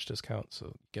launch discount,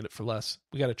 so get it for less.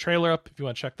 We got a trailer up if you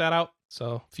want to check that out.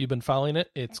 So if you've been following it,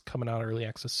 it's coming out early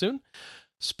access soon.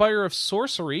 Spire of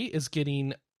Sorcery is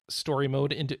getting story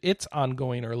mode into its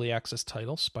ongoing early access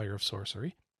title, Spire of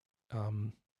Sorcery.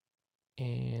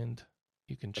 And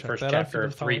you can check the first that chapter out.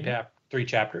 of three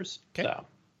chapters. Okay. So.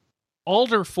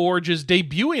 Alder Forge is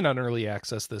debuting on Early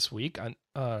Access this week,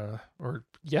 or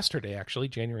yesterday actually,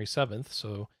 January 7th.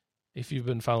 So if you've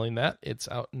been following that, it's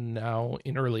out now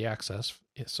in Early Access.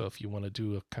 So if you want to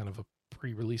do a kind of a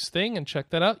pre-release thing and check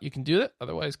that out, you can do that.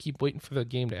 Otherwise, keep waiting for the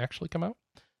game to actually come out.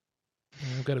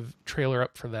 And we've got a trailer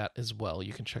up for that as well.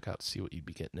 You can check out to see what you'd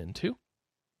be getting into.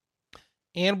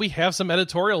 And we have some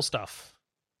editorial stuff.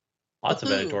 Lots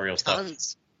of editorial stuff.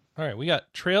 Tons. All right, we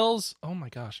got Trails. Oh my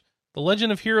gosh. The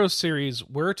Legend of Heroes series,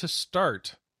 Where to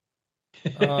Start.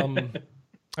 I'm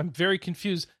very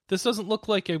confused. This doesn't look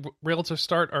like a Rail to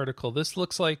Start article. This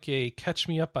looks like a Catch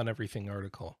Me Up on Everything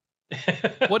article.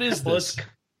 What is this?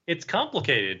 It's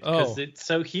complicated because it's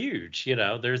so huge.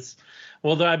 There is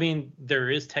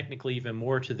technically even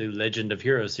more to the Legend of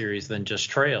Heroes series than just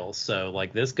Trails. So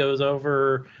like this goes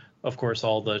over, of course,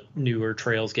 all the newer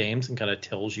Trails games and kind of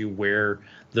tells you where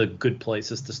the good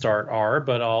places to start are,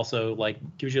 but also like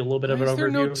gives you a little bit of an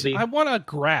overview. I want a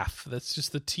graph that's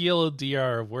just the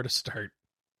TLDR of where to start.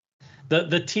 The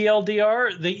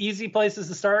TLDR, the easy places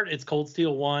to start, it's Cold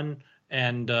Steel 1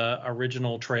 and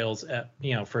original Trails at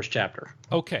first chapter.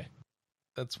 Okay,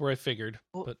 that's where I figured.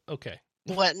 But okay.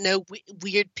 What? No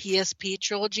weird PSP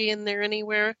trilogy in there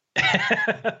anywhere?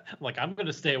 Like I'm going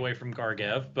to stay away from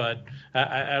Gargev, but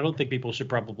I don't think people should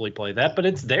probably play that. But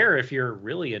it's there if you're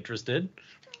really interested.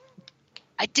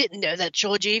 I didn't know that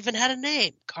trilogy even had a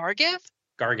name. Gargev?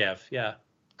 Gargev, yeah.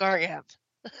 Gargev.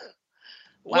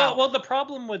 Wow. Well, the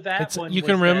problem with that one, you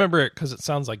can remember it because it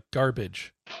sounds like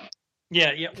garbage.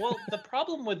 Yeah. Well, the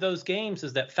problem with those games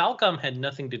is that Falcom had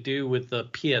nothing to do with the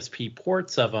PSP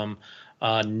ports of them.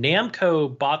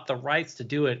 Namco bought the rights to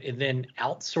do it and then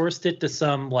outsourced it to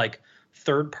some like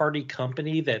third-party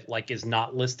company that like is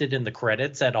not listed in the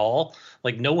credits at all.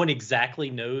 Like no one exactly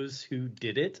knows who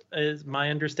did it, is my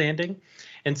understanding.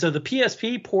 And so the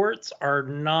PSP ports are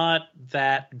not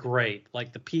that great.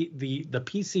 Like the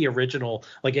PC original,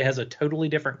 like it has a totally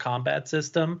different combat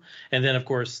system, and then of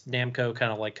course Namco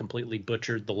kind of like completely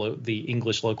butchered the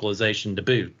English localization to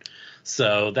boot.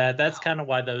 So that's kind of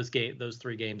why those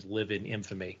three games live in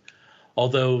infamy.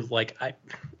 Although like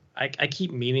I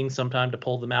keep meaning sometime to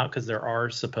pull them out because there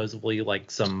are supposedly like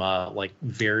some like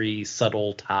very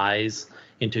subtle ties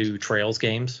into Trails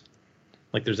games.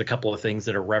 Like there's a couple of things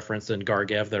that are referenced in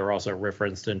Gargev that are also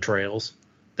referenced in Trails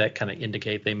that kind of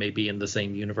indicate they may be in the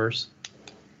same universe.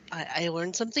 I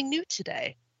learned something new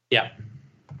today. Yeah.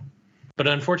 But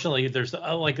unfortunately, there's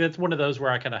like that's one of those where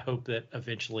I kind of hope that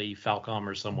eventually Falcom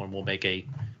or someone will make a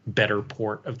better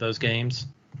port of those games.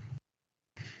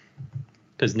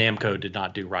 Because Namco did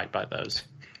not do right by those.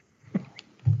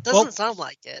 Doesn't sound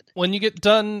like it. When you get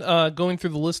done going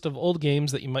through the list of old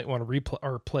games that you might want to replay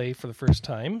or play for the first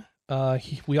time,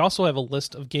 we also have a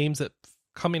list of games that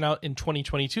coming out in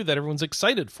 2022 that everyone's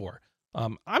excited for.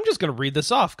 I'm just going to read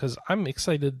this off because I'm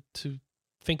excited to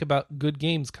think about good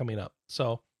games coming up.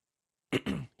 So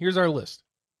here's our list.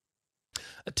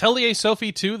 Atelier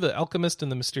Sophie 2, The Alchemist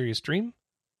and the Mysterious Dream.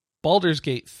 Baldur's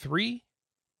Gate 3.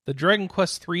 The Dragon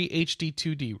Quest III HD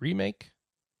 2D Remake.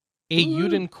 A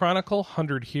Eiyuden Chronicle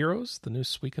 100 Heroes, the new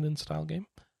Suikoden style game.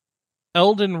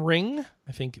 Elden Ring.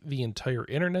 I think the entire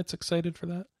internet's excited for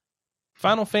that.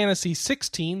 Final Fantasy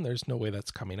 16. There's no way that's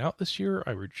coming out this year.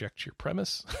 I reject your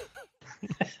premise.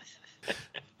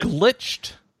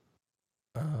 Glitched.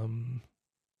 All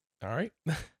right.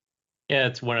 Yeah,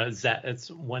 it's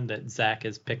one that Zach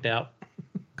has picked out.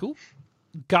 Cool.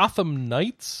 Gotham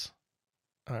Knights.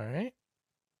 All right.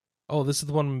 Oh, this is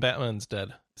the one when Batman's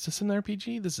dead. Is this an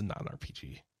RPG? This is not an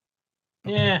RPG.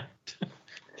 Okay. Yeah.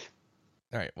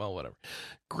 All right. Well, whatever.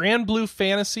 Grand Blue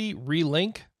Fantasy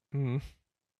Relink.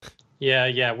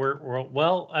 Yeah. We're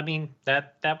well. I mean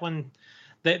that one.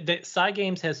 That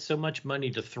Cygames has so much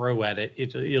money to throw at it.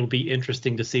 It'll be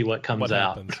interesting to see what comes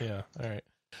out. Happens. Yeah. All right.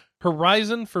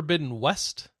 Horizon Forbidden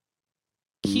West.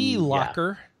 Key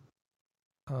Locker.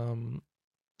 Yeah.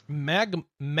 Maglam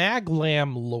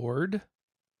Lord.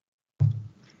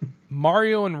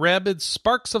 Mario and Rabbids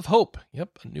Sparks of Hope.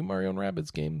 Yep, a new Mario and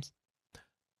Rabbids games.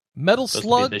 Metal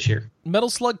Slug this year. Metal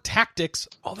Slug Tactics.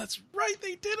 Oh, that's right.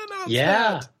 They did announce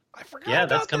that. I forgot. Yeah,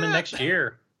 that's coming next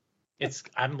year.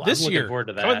 I'm looking forward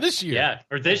to that. Oh, this year. Yeah,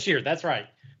 or this year. That's right.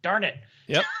 Darn it.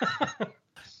 Yep.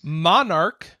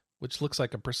 Monarch, which looks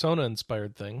like a Persona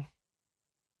inspired thing.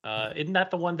 Isn't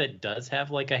that the one that does have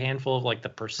like a handful of like the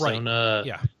Persona?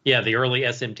 Right. Yeah, the early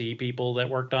SMT people that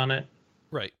worked on it.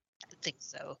 Right. I think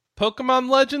so. Pokemon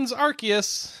Legends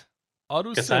Arceus.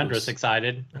 Cassandra's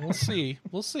excited.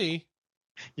 We'll see.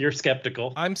 You're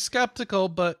skeptical. I'm skeptical,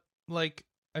 but like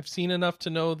I've seen enough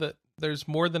to know that there's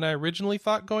more than I originally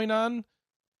thought going on,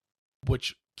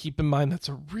 which keep in mind that's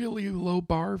a really low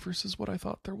bar versus what I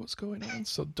thought there was going on.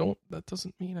 So that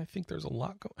doesn't mean I think there's a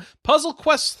lot going. Puzzle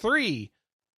Quest 3.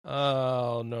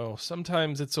 Oh no,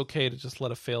 sometimes it's okay to just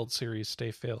let a failed series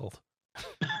stay failed.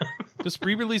 Just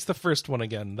re-release the first one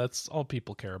again. That's all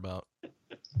people care about.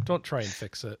 Don't try and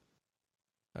fix it.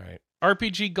 All right.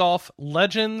 RPG Golf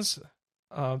Legends.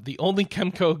 The only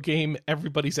Kemco game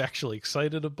everybody's actually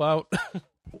excited about.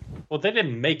 Well, they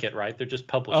didn't make it, right? They're just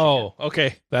publishing it.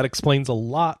 Okay. That explains a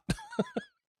lot.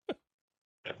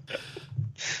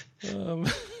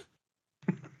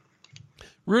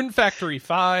 Rune Factory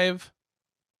 5.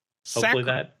 Hopefully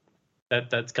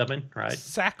that's coming, right?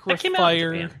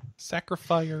 Sacrifier.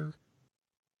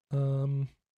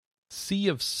 Sea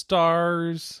of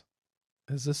Stars.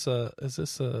 Is this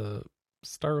a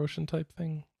Star Ocean type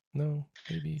thing? No,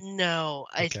 maybe. No,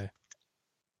 okay.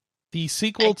 The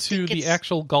sequel to the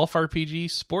actual golf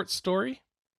RPG Sports Story.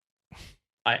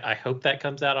 I hope that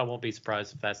comes out. I won't be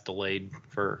surprised if that's delayed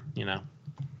for,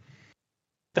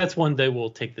 That's one they will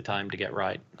take the time to get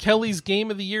right. Kelly's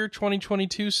Game of the Year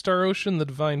 2022, Star Ocean, The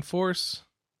Divine Force.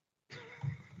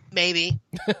 Maybe.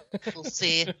 We'll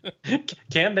see.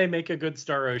 Can they make a good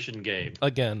Star Ocean game?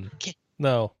 Again.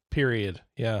 No, period.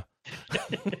 Yeah.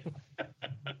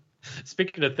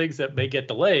 Speaking of things that may get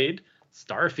delayed,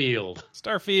 Starfield.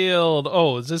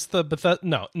 Oh, is this the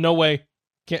Bethesda? No way.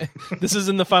 This is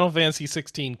in the Final Fantasy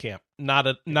 16 camp. Not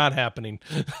happening.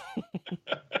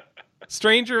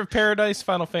 Stranger of Paradise,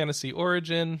 Final Fantasy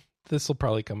Origin. This will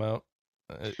probably come out.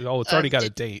 It's already got a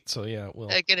date, so yeah, it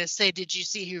will. I'm gonna say, did you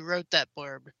see who wrote that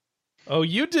blurb? Oh,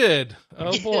 you did.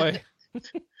 Oh boy.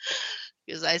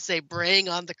 Because I say, bring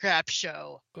on the crap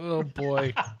show. Oh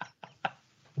boy.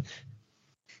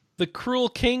 The Cruel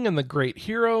King and the Great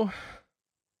Hero.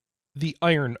 The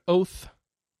Iron Oath.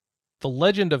 The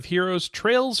Legend of Heroes,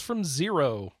 Trails from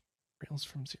Zero.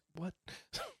 What?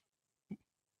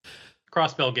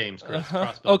 Crossbell Games, Chris.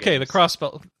 Okay, Games. The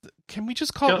Crossbell. Can we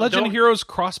just call it Legend of Heroes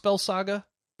Crossbell Saga?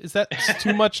 Is that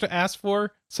too much to ask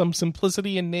for? Some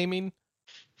simplicity in naming?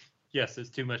 Yes, it's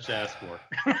too much to ask for.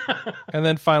 And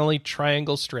then finally,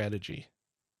 Triangle Strategy.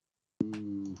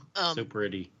 Ooh, so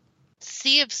pretty.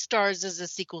 Sea of Stars is a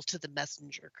sequel to The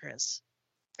Messenger, Chris.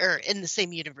 Or in the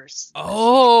same universe.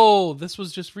 Oh, this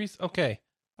was just recent. Okay.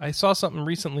 I saw something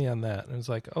recently on that, and I was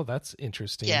like, oh, that's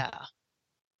interesting. Yeah.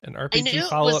 An RPG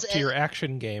follow-up to your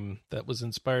action game that was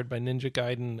inspired by Ninja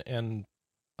Gaiden and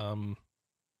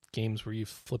games where you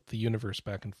flip the universe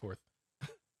back and forth.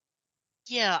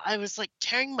 Yeah, I was like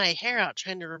tearing my hair out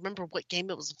trying to remember what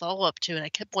game it was a follow-up to, and I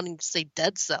kept wanting to say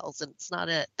Dead Cells, and it's not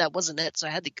it. That wasn't it, so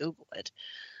I had to Google it.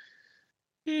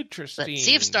 Interesting. But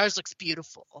Sea of Stars looks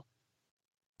beautiful.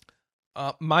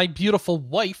 My beautiful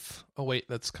wife. Oh, wait,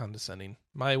 that's condescending.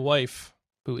 My wife,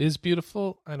 who is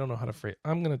beautiful. I don't know how to phrase.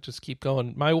 I'm going to just keep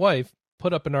going. My wife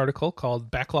put up an article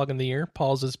called Backlog in the Year,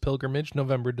 Paul's Pilgrimage,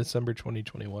 November-December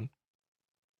 2021.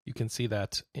 You can see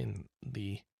that in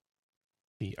the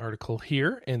article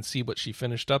here and see what she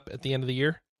finished up at the end of the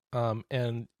year.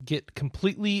 And get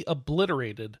completely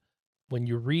obliterated when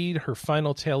you read her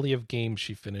final tally of games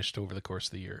she finished over the course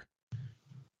of the year.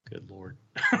 Good Lord.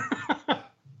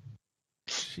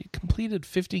 She completed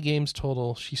 50 games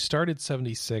total. She started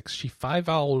 76. She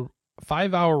 5-hour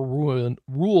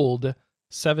ruled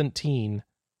 17.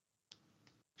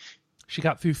 She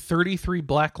got through 33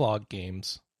 backlog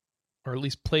games, or at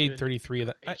least played 33 of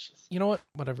that. You know what?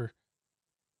 Whatever.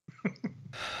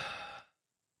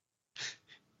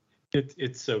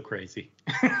 It's so crazy.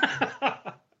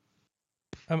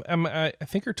 I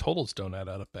think her totals don't add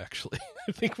up, actually.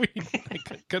 I think I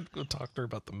could go talk to her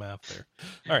about the math there.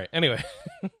 All right, anyway.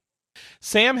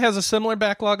 Sam has a similar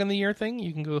backlog in the year thing.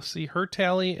 You can go see her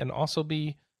tally and also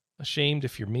be ashamed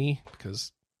if you're me,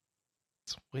 because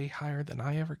it's way higher than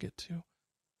I ever get to.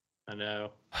 I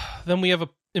know. Then we have an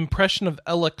impression of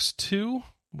LX2,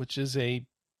 which is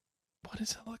what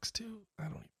is LX2?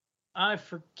 I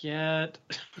forget.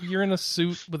 You're in a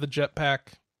suit with a jetpack.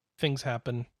 Things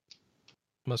happen.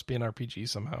 Must be an RPG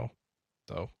somehow.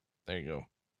 So, there you go.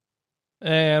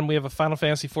 And we have a Final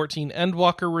Fantasy XIV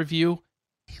Endwalker review.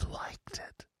 He liked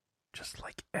it. Just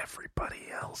like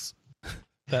everybody else.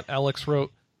 That Alex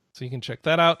wrote. So you can check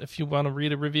that out if you want to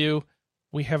read a review.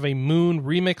 We have a Moon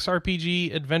Remix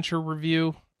RPG adventure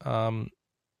review.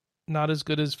 Not as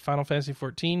good as Final Fantasy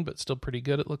XIV, but still pretty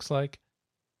good, it looks like.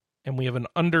 And we have an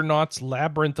Undernauts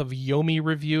Labyrinth of Yomi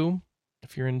review.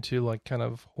 If you're into like kind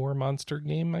of horror monster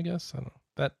game, I guess. I don't know.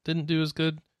 That didn't do as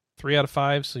good. 3 out of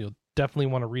 5, so you'll definitely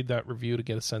want to read that review to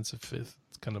get a sense if it's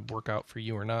going to work out for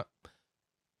you or not.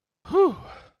 Whew.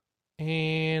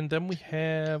 And then we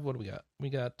have, what do we got? We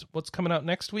got what's coming out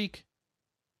next week.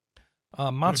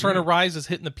 Monster Hunter Rise is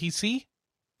hitting the PC.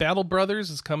 Battle Brothers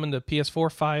is coming to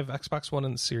PS4, 5, Xbox One,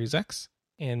 and the Series X.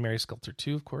 And Mary Skelter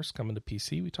 2, of course, coming to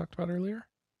PC, we talked about earlier.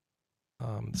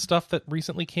 Stuff that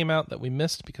recently came out that we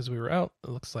missed because we were out.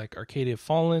 It looks like Arcadia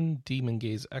Fallen, Demon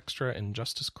Gaze Extra, and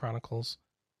Justice Chronicles.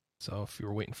 So if you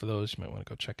were waiting for those, you might want to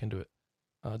go check into it.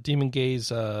 Demon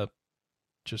Gaze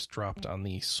just dropped on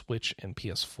the Switch and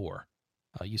PS4.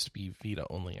 Used to be Vita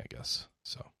only, I guess.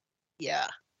 So Yeah.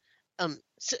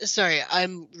 Sorry,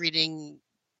 I'm reading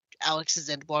Alex's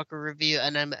Endwalker review,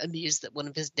 and I'm amused that one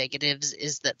of his negatives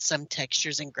is that some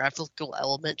textures and graphical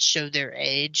elements show their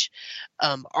age.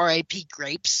 R.I.P.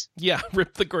 grapes. yeah,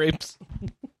 rip the grapes.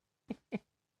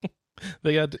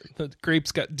 The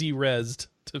grapes got de-resed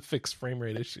to fix frame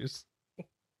rate issues.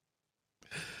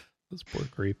 Those poor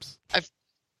grapes.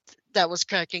 That was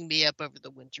cracking me up over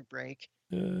the winter break.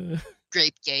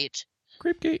 Grapegate.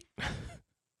 Grapegate.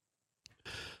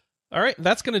 All right,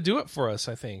 that's going to do it for us,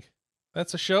 I think.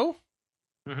 That's a show?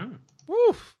 Mm-hmm.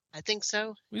 Woo! I think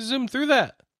so. We zoomed through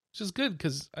that, which is good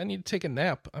because I need to take a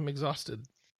nap. I'm exhausted.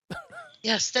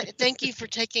 Yes, thank you for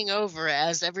taking over,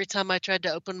 as every time I tried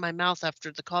to open my mouth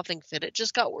after the coughing fit, it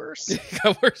just got worse. It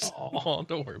got worse. Oh,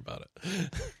 don't worry about it.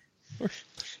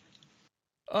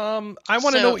 I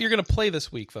want to know what you're going to play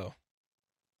this week, though.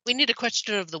 We need a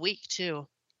question of the week, too.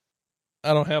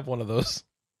 I don't have one of those.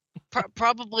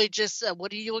 Probably just,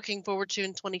 what are you looking forward to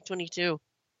in 2022?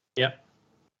 Yep.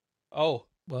 Oh,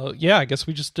 well, yeah, I guess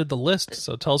we just did the list,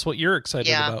 so tell us what you're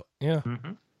excited about. Yeah.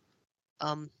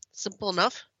 Mm-hmm. Simple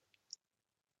enough.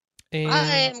 And... I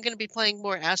am going to be playing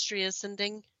more Astria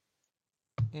Ascending.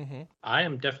 Mm-hmm. I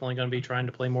am definitely going to be trying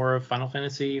to play more of Final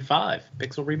Fantasy V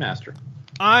Pixel Remaster.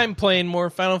 I'm playing more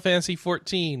Final Fantasy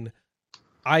XIV.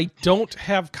 I don't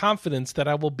have confidence that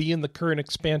I will be in the current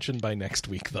expansion by next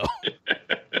week, though.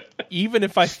 Even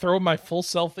if I throw my full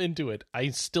self into it, I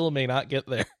still may not get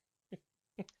there.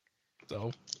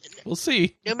 So, we'll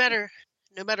see. No matter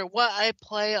what I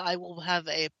play, I will have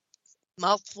a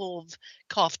mouthful of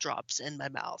cough drops in my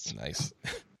mouth. Nice.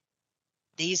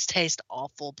 These taste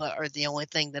awful, but are the only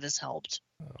thing that has helped.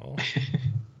 Oh.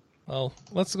 Well,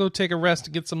 let's go take a rest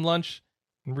and get some lunch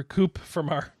and recoup from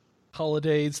our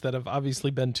holidays that have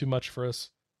obviously been too much for us.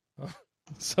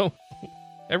 So,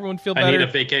 everyone feel better. I need a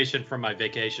vacation from my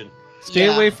vacation.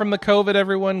 Stay away from the COVID,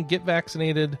 everyone. Get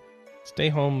vaccinated. Stay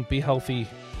home. Be healthy.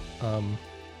 And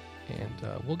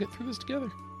we'll get through this together.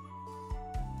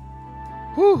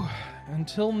 Whew.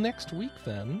 Until next week,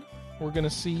 then, we're going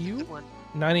to see you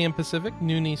 9 a.m. Pacific,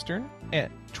 noon Eastern,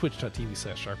 at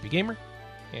twitch.tv/RPGamer.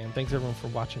 And thanks, everyone, for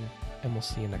watching, and we'll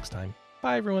see you next time.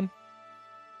 Bye, everyone.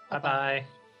 Bye-bye.